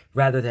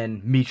rather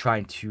than me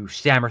trying to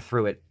stammer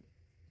through it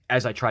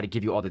as I try to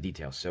give you all the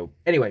details. So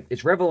anyway,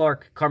 it's Revel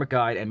Arc, Karmic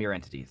Guide, and Mirror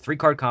Entity.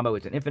 3-card combo.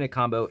 It's an infinite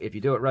combo. If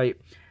you do it right,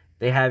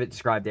 they have it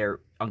described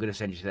there. I'm going to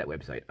send you to that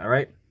website. All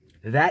right?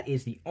 That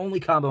is the only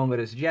combo I'm going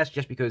to suggest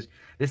just because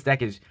this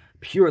deck is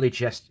purely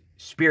just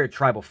Spirit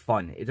Tribal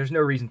fun. There's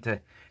no reason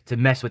to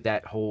mess with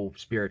that whole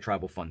Spirit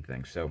Tribal fun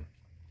thing. So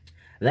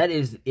that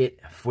is it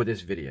for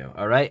this video,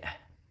 all right?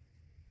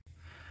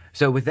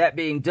 So with that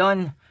being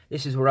done,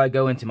 this is where I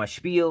go into my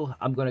spiel.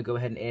 I'm going to go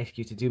ahead and ask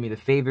you to do me the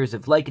favors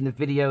of liking the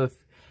video. If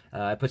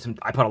I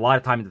put a lot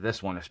of time into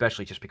this one,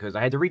 especially just because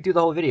I had to redo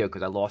the whole video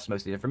because I lost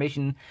most of the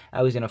information.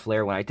 I was in a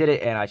flare when I did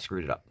it, and I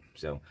screwed it up.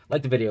 So,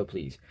 like the video,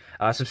 please.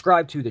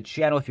 Subscribe to the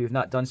channel if you have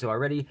not done so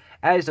already.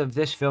 As of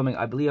this filming,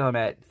 I believe I'm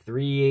at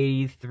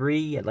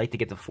 383. I'd like to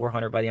get to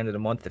 400 by the end of the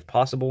month, if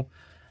possible.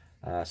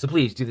 So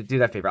please, do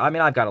that favor. I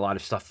mean, I've got a lot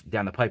of stuff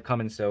down the pipe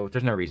coming, so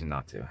there's no reason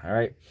not to, all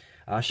right?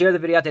 Share the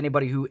video out to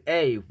anybody who,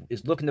 A,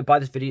 is looking to buy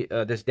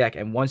this deck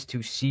and wants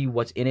to see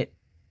what's in it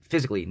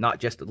physically, not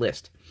just the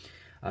list.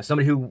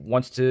 Somebody who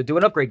wants to do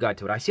an upgrade guide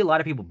to it. I see a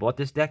lot of people bought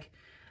this deck.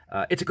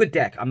 It's a good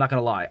deck, I'm not going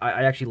to lie.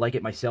 I actually like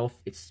it myself.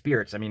 It's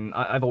spirits. I mean,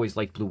 I've always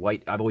liked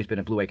blue-white. I've always been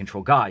a blue-white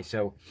control guy,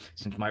 so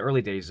since my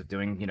early days of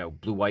doing, you know,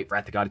 blue-white,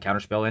 Wrath of God,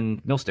 Counterspell,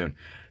 and Millstone.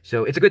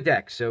 So it's a good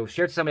deck. So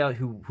share it to somebody out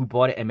who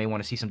bought it and may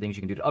want to see some things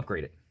you can do to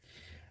upgrade it.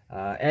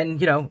 And,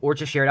 you know, or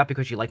just share it out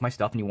because you like my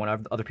stuff and you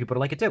want other people to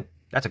like it too.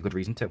 That's a good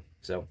reason too.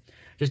 So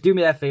just do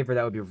me that favor.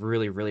 That would be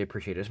really, really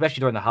appreciated.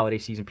 Especially during the holiday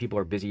season. People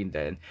are busy,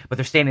 but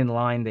they're standing in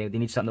line. They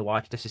need something to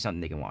watch. This is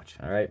something they can watch.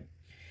 All right.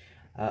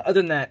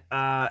 Other than that,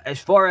 as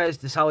far as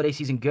this holiday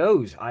season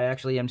goes, I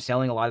actually am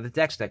selling a lot of the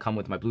decks that come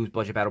with my Blues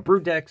Budget Battle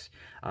Brood decks,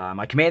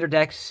 my Commander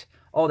decks,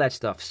 all that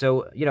stuff.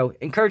 So, you know,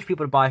 encourage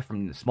people to buy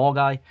from the small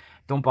guy.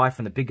 Don't buy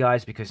from the big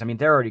guys because, I mean,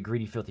 they're already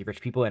greedy, filthy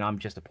rich people, and I'm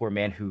just a poor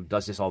man who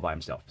does this all by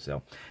himself.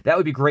 So that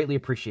would be greatly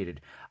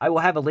appreciated. I will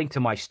have a link to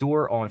my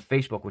store on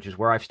Facebook, which is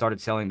where I've started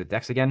selling the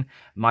decks again.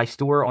 My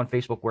store on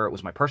Facebook, where it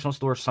was my personal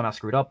store, somehow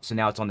screwed up, so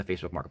now it's on the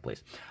Facebook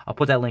Marketplace. I'll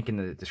put that link in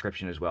the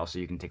description as well, so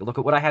you can take a look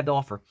at what I had to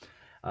offer.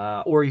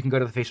 Or you can go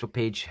to the Facebook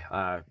page.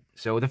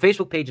 So the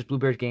Facebook page is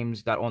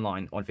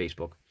bluebearsgames.online on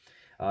Facebook.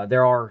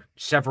 There are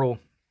several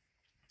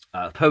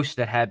posts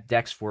that have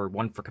decks for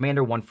one for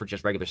Commander, one for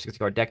just regular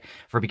 60-card deck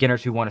for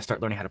beginners who want to start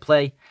learning how to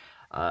play.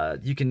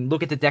 You can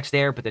look at the decks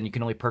there, but then you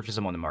can only purchase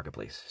them on the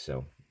marketplace.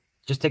 So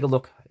just take a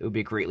look. It would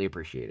be greatly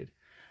appreciated.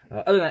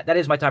 Other than that, that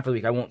is my time for the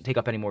week. I won't take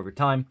up any more of your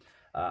time.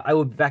 I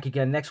will be back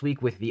again next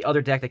week with the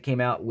other deck that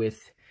came out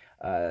with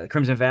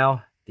Crimson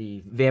Vow,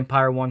 the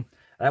Vampire one.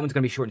 That one's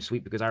going to be short and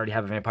sweet because I already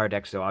have a Vampire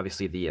deck, so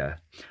obviously the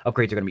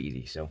upgrades are going to be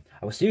easy. So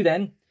I will see you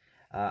then.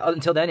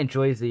 Until then,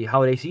 enjoy the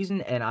holiday season,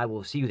 and I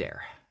will see you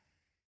there.